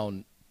this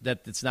town,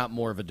 that it's not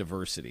more of a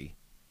diversity.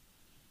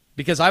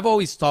 Because I've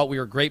always thought we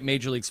were a great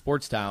Major League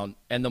sports town,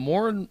 and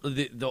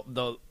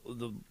the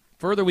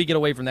further we get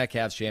away from that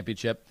Cavs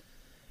championship,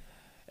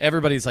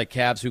 everybody's like,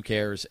 Cavs, who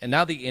cares? And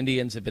now the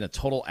Indians have been a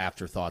total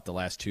afterthought the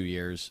last 2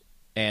 years.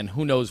 And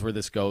who knows where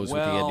this goes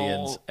with the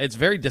Indians. It's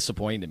very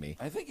disappointing to me.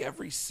 I think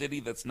every city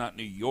that's not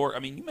New York. I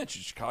mean, you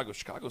mentioned Chicago.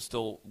 Chicago's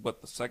still, the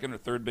second or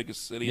third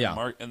biggest city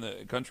in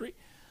the country?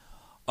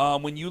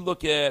 When you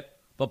look at...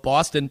 But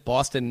Boston,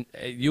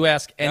 you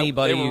ask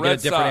anybody, you get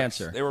a different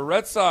answer. They were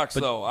Red Sox,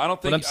 though. I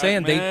don't think... But I'm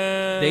saying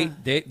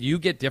you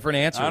get different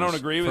answers. I don't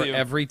agree with you. For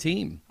every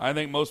team. I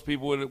think most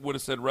people would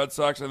have said Red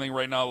Sox. I think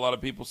right now a lot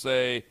of people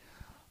say...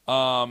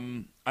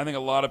 I think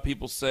a lot of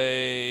people say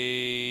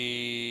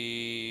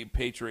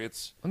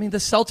Patriots. I mean, the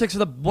Celtics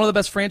are one of the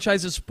best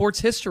franchises in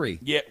sports history.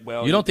 Yeah,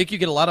 well, you don't think you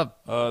get a lot of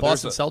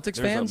Boston Celtics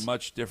fans? There's a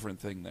much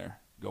different thing there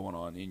going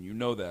on, and you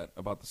know that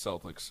about the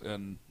Celtics.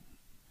 And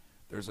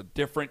there's a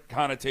different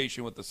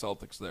connotation with the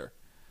Celtics there.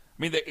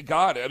 I mean,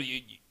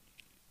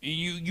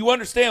 you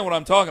understand what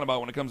I'm talking about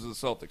when it comes to the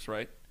Celtics,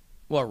 right?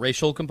 What,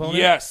 racial component?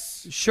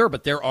 Yes, sure,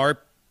 but there are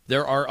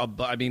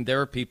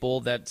people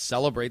that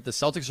celebrate. The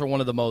Celtics are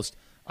one of the most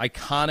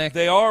iconic.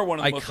 They are one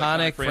of the most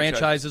iconic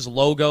franchises,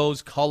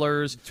 logos,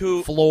 colors,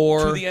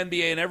 floor to the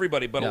NBA and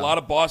everybody. But a lot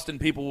of Boston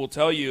people will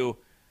tell you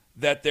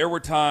that there were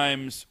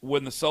times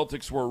when the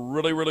Celtics were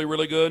really, really,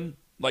 really good,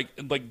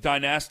 like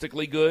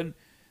dynastically good.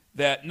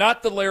 That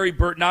not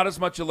as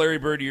much the Larry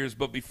Bird years,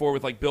 but before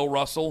with like Bill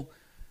Russell,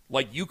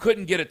 like you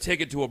couldn't get a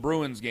ticket to a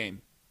Bruins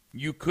game.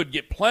 You could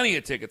get plenty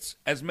of tickets,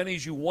 as many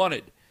as you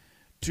wanted,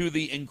 to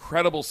the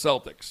incredible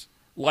Celtics.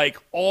 Like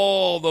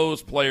all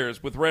those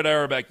players with Red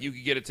Auerbach, you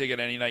could get a ticket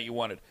any night you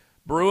wanted.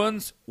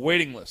 Bruins,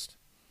 waiting list,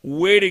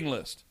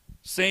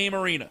 same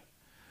arena.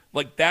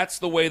 Like that's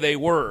the way they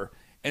were.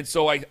 And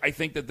so I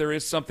think that there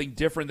is something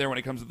different there when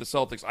it comes to the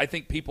Celtics. I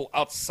think people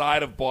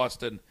outside of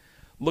Boston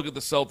look at the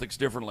Celtics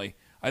differently.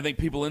 I think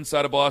people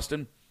inside of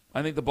Boston,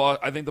 I think the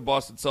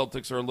Boston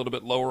Celtics are a little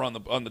bit lower on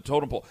the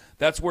totem pole.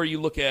 That's where you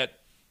look at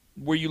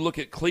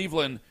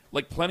Cleveland.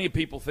 Like plenty of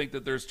people think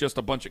that there's just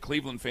a bunch of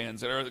Cleveland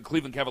fans or the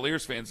Cleveland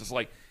Cavaliers fans. It's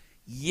like,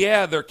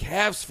 yeah, they're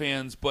Cavs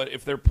fans, but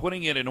if they're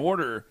putting it in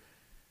order,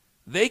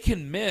 they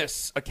can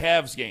miss a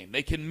Cavs game.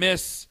 They can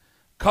miss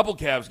a couple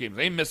Cavs games.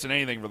 They ain't missing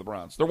anything for the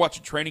Browns. They're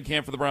watching training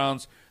camp for the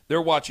Browns.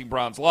 They're watching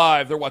Browns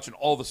live. They're watching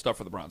all the stuff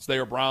for the Browns. They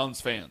are Browns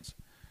fans.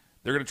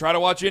 They're going to try to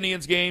watch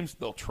Indians games.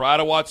 They'll try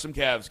to watch some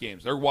Cavs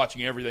games. They're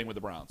watching everything with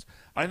the Browns.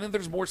 I think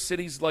there's more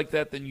cities like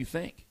that than you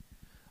think.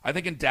 I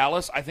think in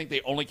Dallas, I think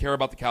they only care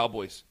about the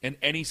Cowboys in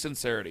any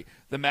sincerity.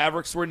 The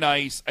Mavericks were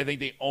nice. I think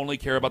they only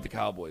care about the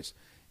Cowboys.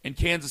 In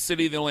Kansas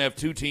City, they only have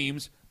two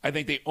teams. I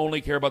think they only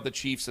care about the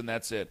Chiefs, and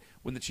that's it.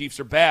 When the Chiefs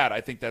are bad,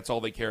 I think that's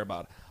all they care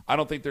about. I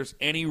don't think there's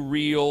any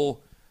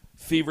real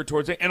fever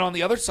towards it. And on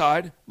the other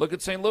side, look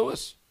at St.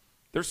 Louis.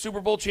 They're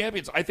Super Bowl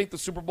champions. I think the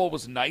Super Bowl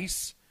was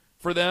nice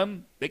for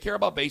them. They care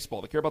about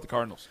baseball. They care about the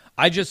Cardinals.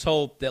 I just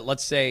hope that,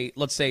 let's say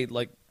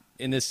like,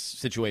 in this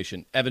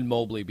situation, Evan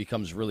Mobley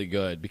becomes really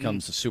good,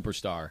 becomes a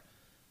superstar.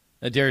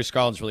 And Darius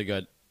Garland's really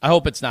good. I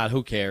hope it's not.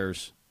 Who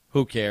cares?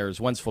 Who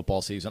cares? When's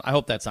football season? I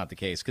hope that's not the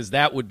case, because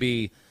that'd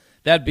be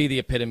the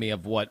epitome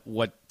of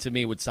what to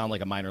me would sound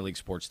like a minor league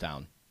sports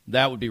town.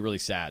 That would be really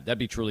sad. That'd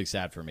be truly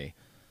sad for me,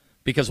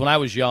 because when I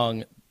was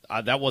young,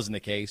 that wasn't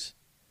the case.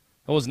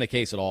 That wasn't the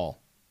case at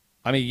all.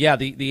 I mean, yeah,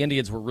 the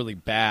Indians were really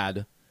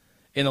bad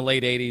in the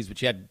late 80s,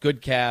 but you had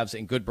good Cavs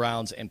and good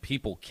Browns, and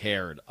people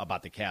cared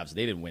about the Cavs.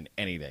 They didn't win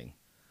anything.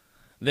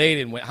 They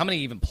didn't win. How many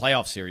even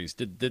playoff series?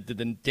 Did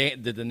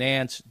the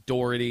Nance,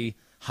 Doherty,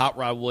 Hot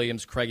Rod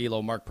Williams, Craig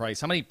Elo, Mark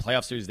Price, how many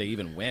playoff series did they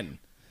even win?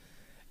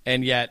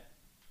 And yet,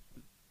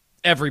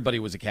 everybody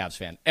was a Cavs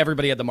fan.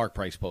 Everybody had the Mark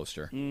Price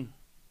poster.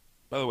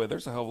 By the way,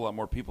 there's a hell of a lot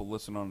more people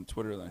listening on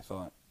Twitter than I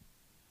thought.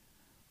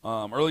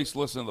 Or at least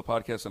listening to the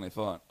podcast than I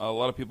thought. A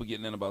lot of people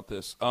getting in about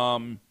this.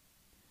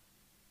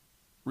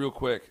 Real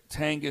quick,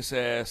 Tangus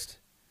asked,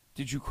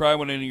 did you cry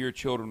when any of your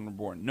children were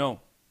born?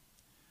 No.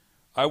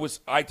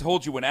 I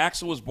told you when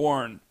Axel was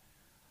born,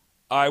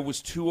 I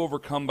was too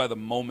overcome by the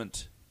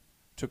moment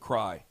to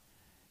cry.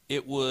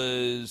 It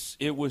was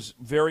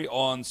very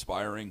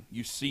awe-inspiring.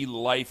 You see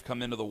life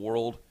come into the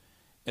world,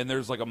 and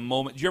there's like a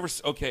moment. Did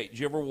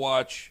you ever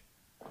watch,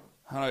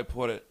 how do I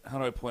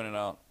point it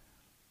out?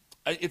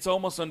 It's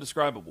almost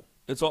undescribable.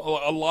 It's a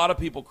lot of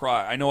people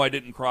cry. I know I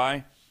didn't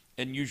cry.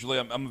 And usually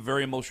I'm a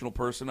very emotional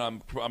person. I'm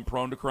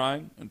prone to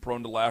crying and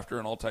prone to laughter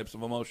and all types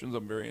of emotions.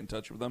 I'm very in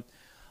touch with them.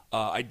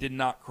 I did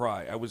not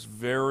cry. I was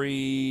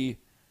very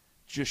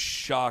just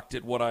shocked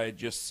at what I had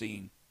just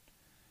seen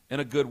in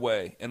a good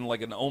way. And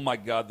like oh my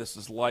God, this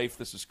is life.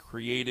 This is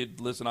created.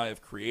 Liz and I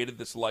have created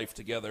this life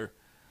together.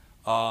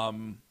 There's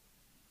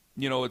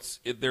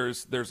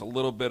a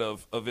little bit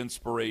of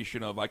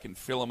inspiration of I can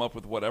fill them up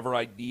with whatever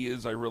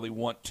ideas I really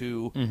want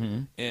to.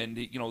 Mm-hmm. And,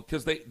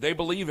 because they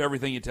believe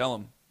everything you tell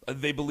them.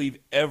 They believe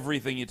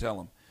everything you tell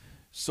them.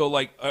 So,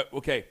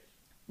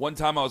 One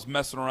time I was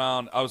messing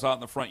around. I was out in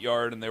the front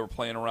yard, and they were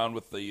playing around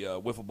with the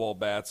wiffle ball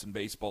bats and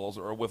baseballs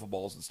or wiffle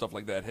balls and stuff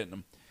like that, hitting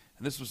them.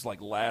 And this was like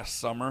last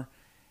summer,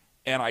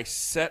 and I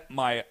set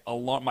my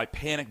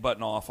panic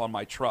button off on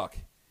my truck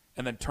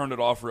and then turned it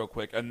off real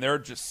quick. And they're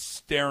just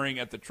staring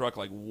at the truck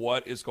like,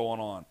 what is going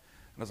on? And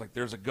I was like,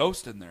 there's a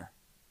ghost in there.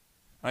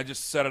 And I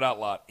just said it out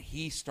loud.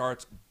 He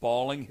starts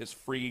bawling his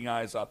freaking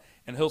eyes out.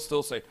 And he'll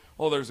still say,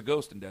 oh, there's a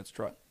ghost in Dad's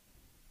truck.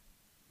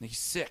 And he's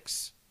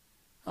 6.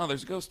 Oh,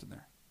 there's a ghost in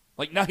there.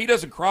 Like, now he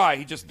doesn't cry.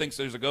 He just thinks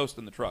there's a ghost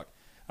in the truck.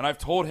 And I've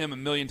told him a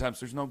million times,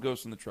 there's no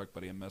ghost in the truck,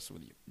 buddy. I'm messing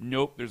with you.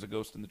 Nope, there's a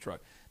ghost in the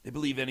truck. They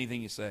believe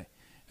anything you say.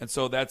 And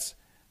so that's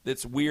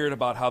weird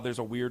about how there's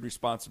a weird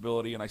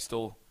responsibility. And I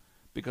still,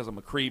 because I'm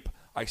a creep,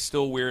 I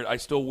still weird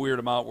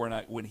him out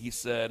when he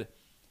said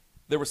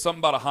there was something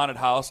about a haunted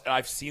house. And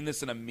I've seen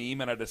this in a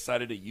meme, and I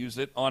decided to use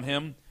it on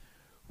him,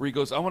 where he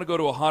goes, I want to go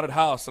to a haunted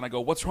house. And I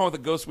go, what's wrong with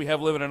the ghost we have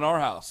living in our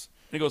house?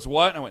 And he goes,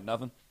 what? And I went,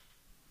 nothing.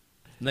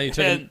 Then you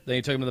took him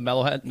to the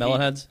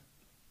Melonheads?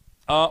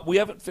 We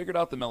haven't figured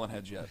out the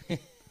Melonheads yet.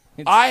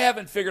 I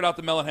haven't figured out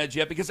the Melonheads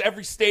yet because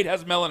every state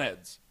has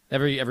Melonheads.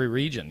 Every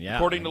region, yeah.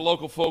 According to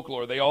local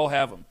folklore, they all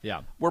have them.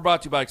 Yeah. We're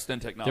brought to you by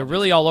Extend Technology. They're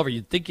really all over.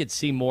 You'd think you'd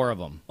see more of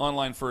them.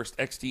 Online first,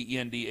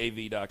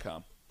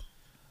 xtendav.com.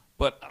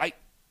 But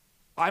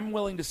I'm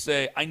willing to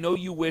say, I know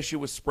you wish it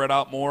was spread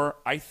out more.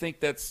 I think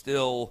that's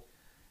still,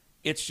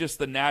 it's just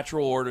the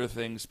natural order of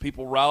things.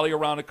 People rally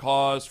around a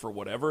cause for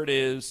whatever it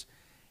is.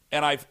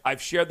 And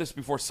I've shared this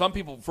before. Some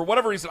people, for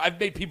whatever reason, I've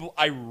made people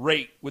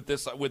irate with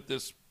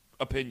this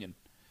opinion.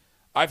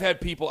 I've had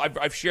people,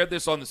 I've shared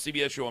this on the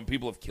CBS show, and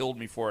people have killed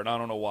me for it, and I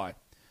don't know why.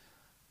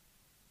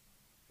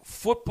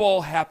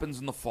 Football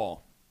happens in the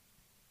fall.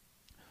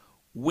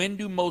 When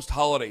do most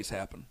holidays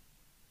happen?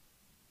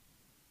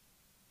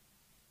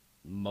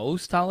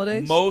 Most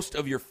holidays? Most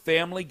of your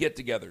family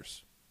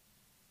get-togethers.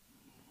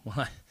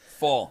 What?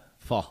 Fall.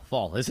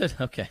 Fall. Is it?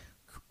 Okay.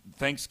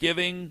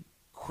 Thanksgiving,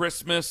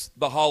 Christmas,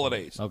 the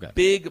holidays. Okay.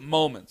 Big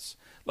moments.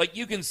 Like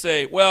you can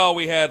say, well,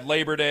 we had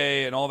Labor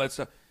Day and all that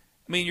stuff.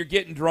 I mean, you're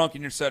getting drunk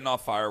and you're setting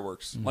off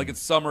fireworks. Mm-hmm. Like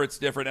it's summer, it's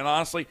different. And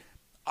honestly,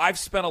 I've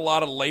spent a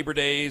lot of Labor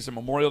Days and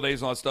Memorial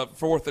Days and all that stuff,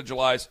 4th of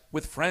July's,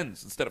 with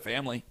friends instead of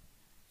family.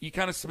 You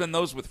kind of spend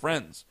those with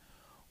friends.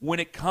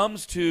 When it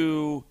comes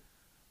to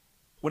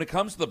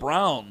the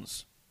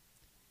Browns,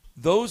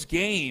 those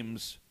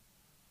games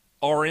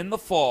are in the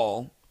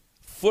fall.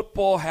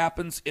 Football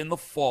happens in the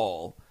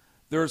fall.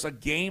 There's a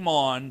game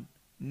on,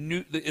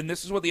 and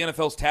this is what the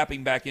NFL's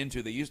tapping back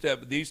into. They used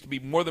to be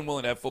more than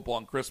willing to have football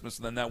on Christmas,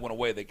 and then that went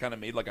away. They kind of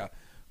made like a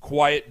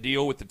quiet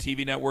deal with the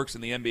TV networks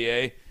and the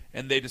NBA,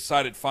 and they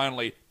decided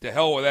finally, to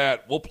hell with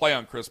that. We'll play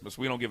on Christmas.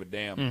 We don't give a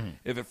damn. Mm-hmm.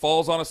 If it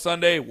falls on a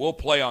Sunday, we'll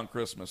play on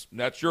Christmas.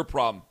 That's your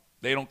problem.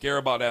 They don't care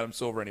about Adam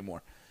Silver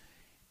anymore.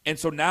 And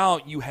so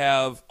now you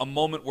have a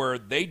moment where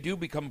they do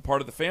become a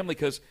part of the family,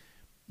 because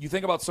you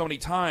think about so many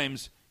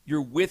times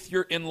you're with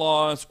your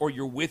in-laws or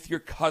you're with your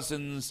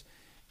cousins,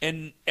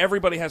 and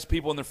everybody has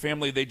people in their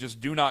family they just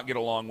do not get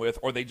along with,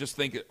 or they just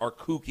think are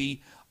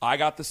kooky. I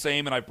got the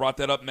same, and I've brought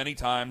that up many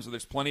times.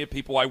 There's plenty of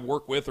people I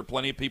work with, or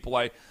plenty of people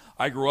I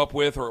grew up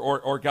with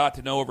or got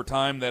to know over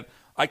time that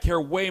I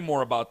care way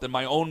more about than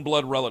my own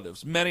blood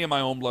relatives. Many of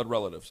my own blood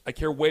relatives. I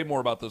care way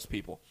more about those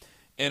people.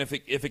 And if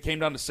it came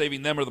down to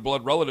saving them or the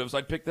blood relatives,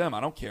 I'd pick them.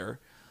 I don't care.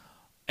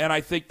 And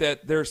I think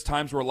that there's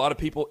times where a lot of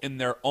people in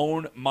their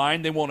own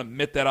mind, they won't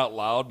admit that out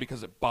loud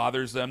because it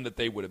bothers them that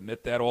they would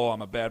admit that, oh,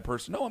 I'm a bad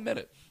person. No, admit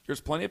it.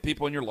 There's plenty of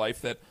people in your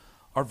life that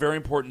are very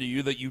important to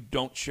you that you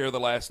don't share the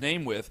last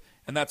name with,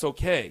 and that's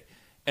okay.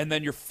 And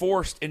then you're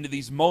forced into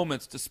these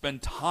moments to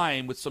spend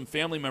time with some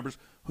family members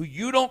who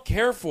you don't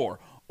care for,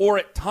 or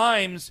at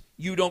times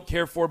you don't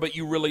care for but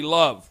you really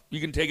love.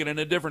 You can take it in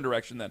a different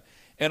direction then.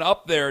 And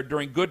up there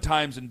during good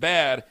times and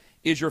bad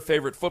is your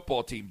favorite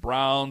football team,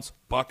 Browns,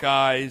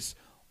 Buckeyes,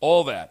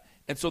 all that.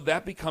 And so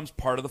that becomes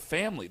part of the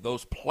family.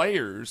 Those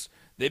players,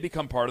 they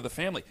become part of the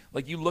family.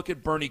 Like you look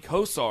at Bernie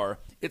Kosar,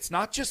 it's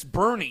not just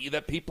Bernie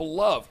that people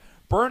love.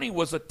 Bernie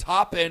was a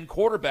top-end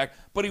quarterback,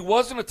 but he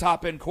wasn't a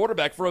top-end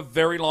quarterback for a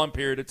very long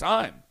period of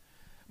time.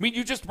 I mean,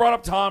 you just brought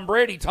up Tom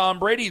Brady. Tom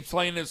Brady is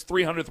playing in his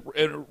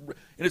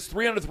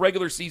 300th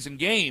regular season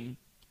game.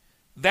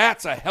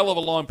 That's a hell of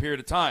a long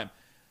period of time.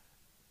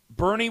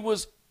 Bernie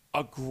was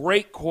a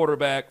great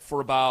quarterback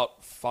for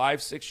about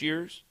 5-6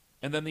 years,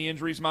 and then the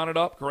injuries mounted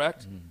up,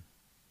 correct?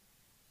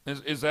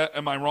 Mm. Is that,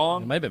 am I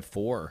wrong? It might have been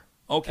 4.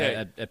 Okay.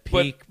 At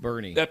peak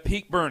Bernie. At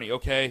peak Bernie,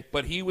 okay.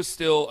 But he was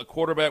still a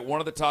quarterback,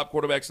 one of the top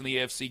quarterbacks in the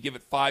AFC, give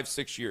it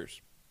 5-6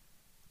 years.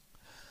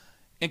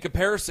 In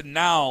comparison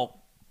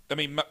now, I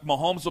mean,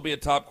 Mahomes will be a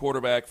top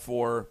quarterback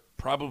for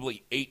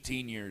probably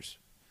 18 years.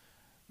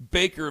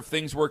 Baker, if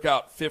things work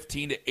out,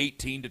 15 to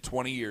 18 to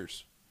 20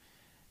 years.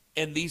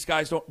 And these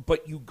guys don't,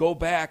 but you go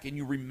back and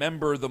you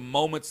remember the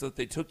moments that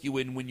they took you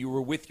in when you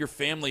were with your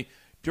family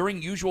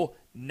during usual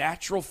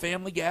natural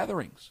family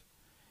gatherings.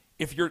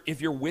 If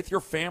you're with your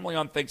family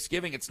on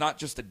Thanksgiving, it's not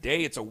just a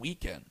day, it's a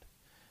weekend.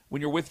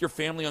 When you're with your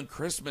family on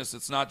Christmas,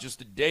 it's not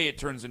just a day, it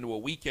turns into a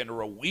weekend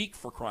or a week,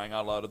 for crying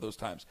out loud at those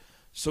times.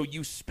 So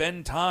you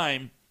spend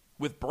time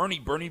with Bernie.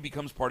 Bernie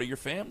becomes part of your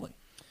family.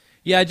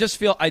 Yeah, I just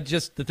feel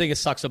the thing that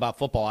sucks about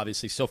football,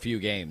 obviously, so few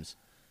games.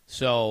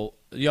 So,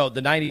 the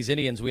 90s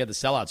Indians, we had the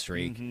sellout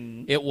streak.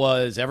 Mm-hmm. It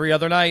was every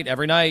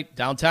night,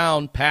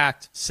 downtown,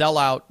 packed,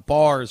 sellout,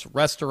 bars,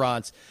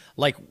 restaurants.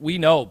 Like, we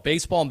know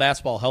baseball and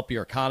basketball help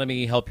your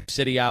economy, help your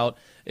city out.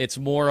 It's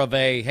more of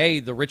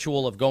the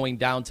ritual of going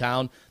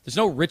downtown. There's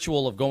no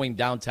ritual of going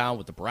downtown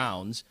with the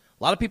Browns.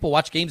 A lot of people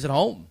watch games at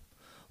home.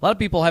 A lot of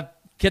people have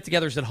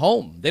get-togethers at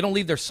home. They don't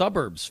leave their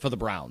suburbs for the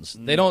Browns.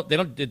 They don't.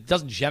 It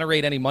doesn't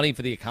generate any money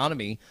for the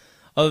economy,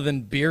 other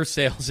than beer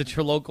sales at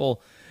your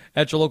local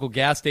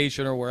gas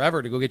station or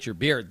wherever to go get your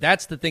beer.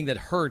 That's the thing that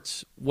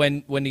hurts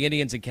when the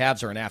Indians and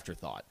Cavs are an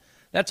afterthought.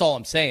 That's all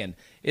I'm saying,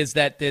 is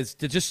that there's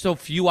just so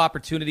few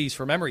opportunities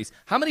for memories.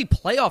 How many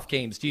playoff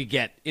games do you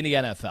get in the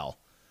NFL?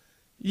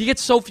 You get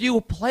so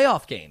few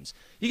playoff games.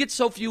 You get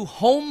so few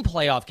home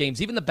playoff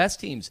games. Even the best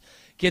teams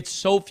get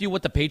so few.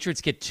 What the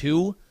Patriots get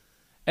 2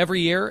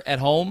 every year at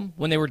home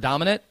when they were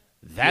dominant.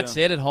 That's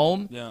it at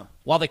home. Yeah.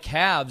 While the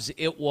Cavs,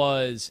 it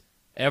was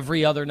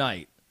every other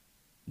night.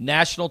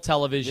 National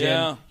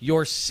television,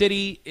 your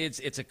city,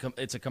 it's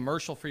a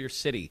commercial for your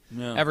city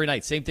every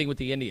night. Same thing with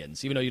the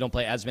Indians, even though you don't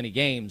play as many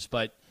games,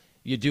 but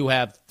you do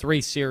have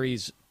 3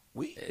 series.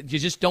 You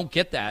just don't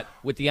get that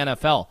with the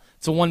NFL.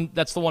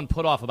 That's the one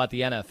put off about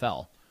the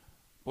NFL.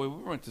 Boy,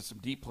 we went to some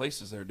deep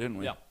places there, didn't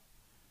we? Yeah.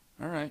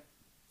 All right.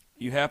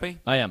 You happy?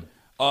 I am.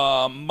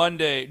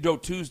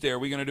 Tuesday, are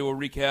we going to do a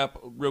recap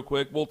real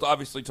quick? We'll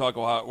obviously talk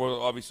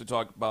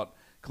about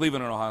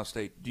Cleveland and Ohio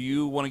State. Do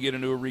you want to get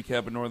into a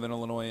recap of Northern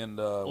Illinois and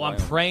Well, I'm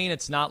praying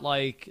it's not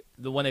like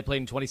the one they played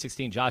in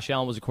 2016. Josh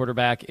Allen was a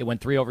quarterback. It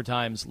went 3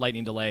 overtimes,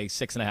 lightning delay,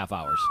 6.5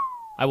 hours.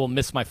 I will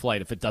miss my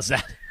flight if it does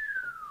that.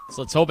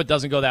 So let's hope it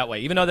doesn't go that way.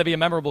 Even though that'd be a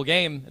memorable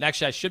game, and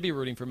actually I should be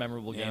rooting for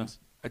memorable games.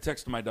 I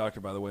texted my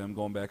doctor, by the way. I'm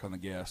going back on the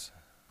gas.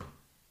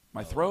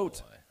 My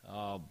throat.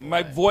 Oh, boy.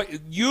 My voice.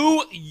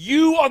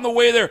 You on the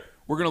way there.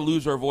 We're going to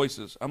lose our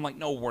voices. I'm like,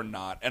 no, we're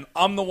not. And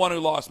I'm the one who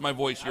lost my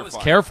voice. You're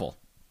fine. Careful.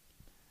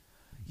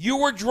 You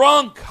were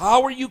drunk.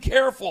 How are you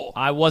careful?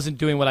 I wasn't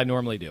doing what I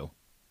normally do.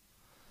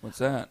 What's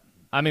that?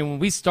 I mean, when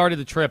we started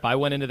the trip, I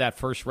went into that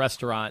first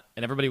restaurant,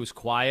 and everybody was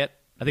quiet.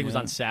 I think it was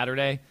on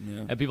Saturday,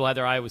 and people had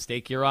their Iowa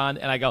State gear on,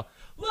 and I go,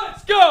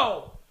 let's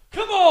go!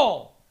 Come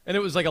on! And it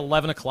was like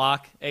 11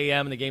 o'clock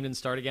a.m., and the game didn't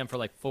start again for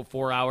like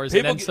 4 hours,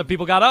 and then some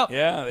people got up.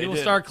 Yeah, people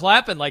started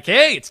clapping like,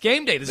 hey, it's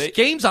game day. This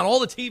game's on all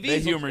the TVs. They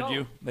humored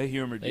you. They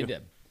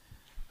did.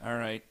 All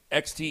right.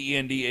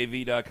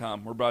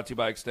 XTENDAV.com. We're brought to you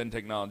by Extend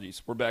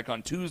Technologies. We're back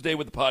on Tuesday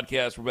with the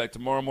podcast. We're back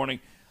tomorrow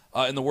morning.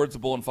 In the words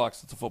of Bull and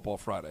Fox, it's a football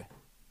Friday.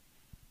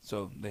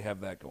 So they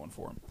have that going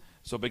for them.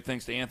 So big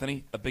thanks to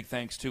Anthony. A big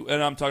thanks to,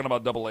 and I'm talking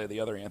about Double A,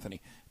 the other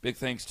Anthony. Big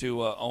thanks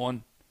to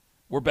Owen.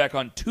 We're back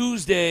on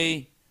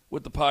Tuesday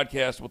with the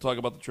podcast. We'll talk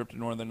about the trip to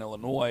Northern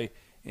Illinois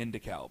in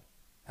DeKalb.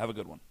 Have a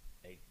good one.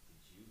 Hey, did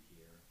you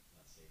hear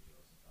about Save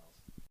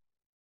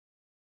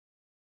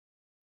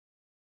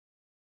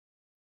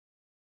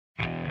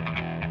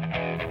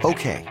Rosenfels?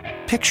 Okay,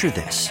 picture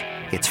this.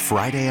 It's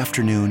Friday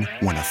afternoon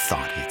when a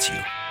thought hits you.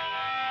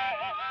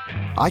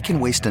 I can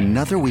waste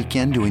another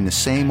weekend doing the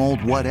same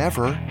old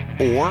whatever,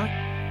 or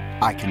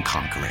I can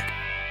conquer it.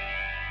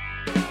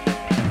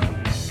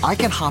 I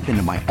can hop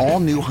into my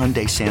all-new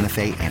Hyundai Santa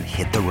Fe and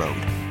hit the road.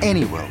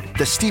 Any road.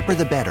 The steeper,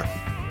 the better.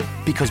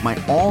 Because my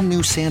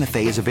all-new Santa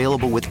Fe is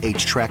available with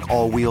H-Track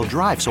all-wheel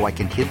drive, so I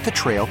can hit the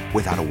trail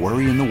without a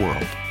worry in the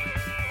world.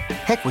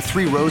 Heck, with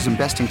 3 rows and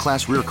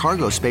best-in-class rear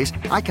cargo space,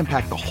 I can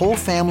pack the whole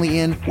family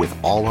in with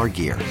all our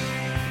gear.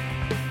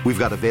 We've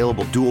got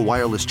available dual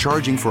wireless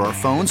charging for our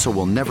phones, so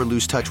we'll never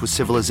lose touch with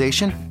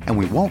civilization, and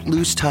we won't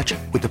lose touch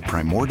with the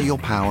primordial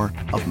power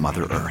of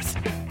Mother Earth.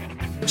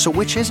 So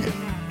which is it?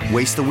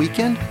 Waste the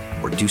weekend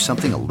or do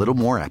something a little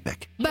more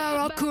epic?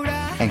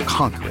 And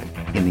conquer it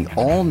in the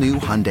all-new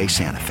Hyundai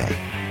Santa Fe.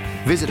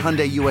 Visit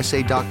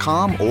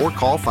HyundaiUSA.com or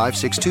call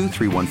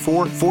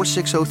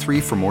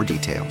 562-314-4603 for more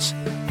details.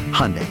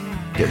 Hyundai,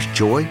 there's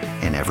joy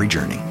in every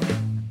journey.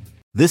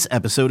 This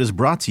episode is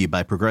brought to you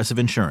by Progressive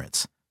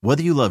Insurance.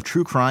 Whether you love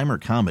true crime or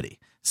comedy,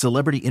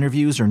 celebrity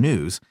interviews or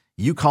news,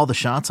 you call the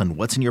shots on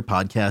what's in your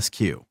podcast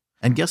queue.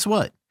 And guess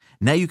what?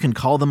 Now you can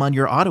call them on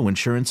your auto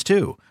insurance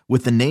too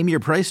with the Name Your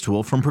Price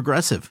tool from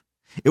Progressive.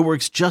 It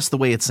works just the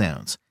way it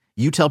sounds.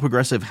 You tell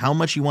Progressive how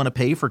much you want to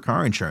pay for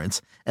car insurance,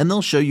 and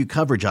they'll show you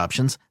coverage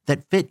options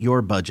that fit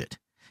your budget.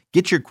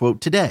 Get your quote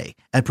today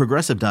at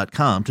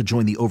Progressive.com to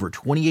join the over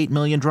 28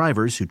 million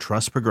drivers who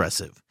trust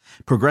Progressive.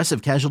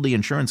 Progressive Casualty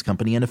Insurance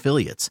Company and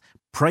Affiliates.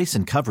 Price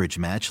and coverage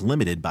match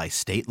limited by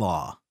state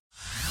law.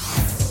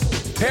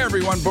 Hey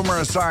everyone, Boomer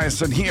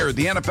Esiason here.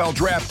 The NFL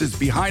Draft is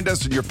behind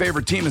us and your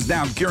favorite team is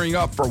now gearing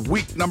up for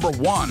week number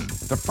 1.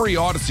 The free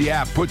Odyssey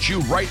app puts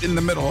you right in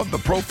the middle of the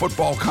pro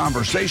football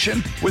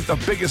conversation with the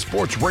biggest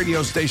sports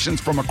radio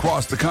stations from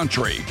across the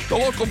country. The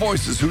local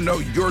voices who know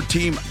your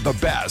team the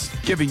best,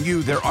 giving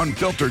you their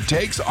unfiltered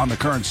takes on the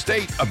current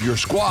state of your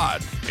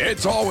squad.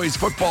 It's always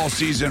football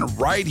season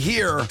right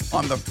here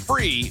on the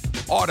free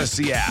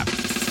Odyssey app.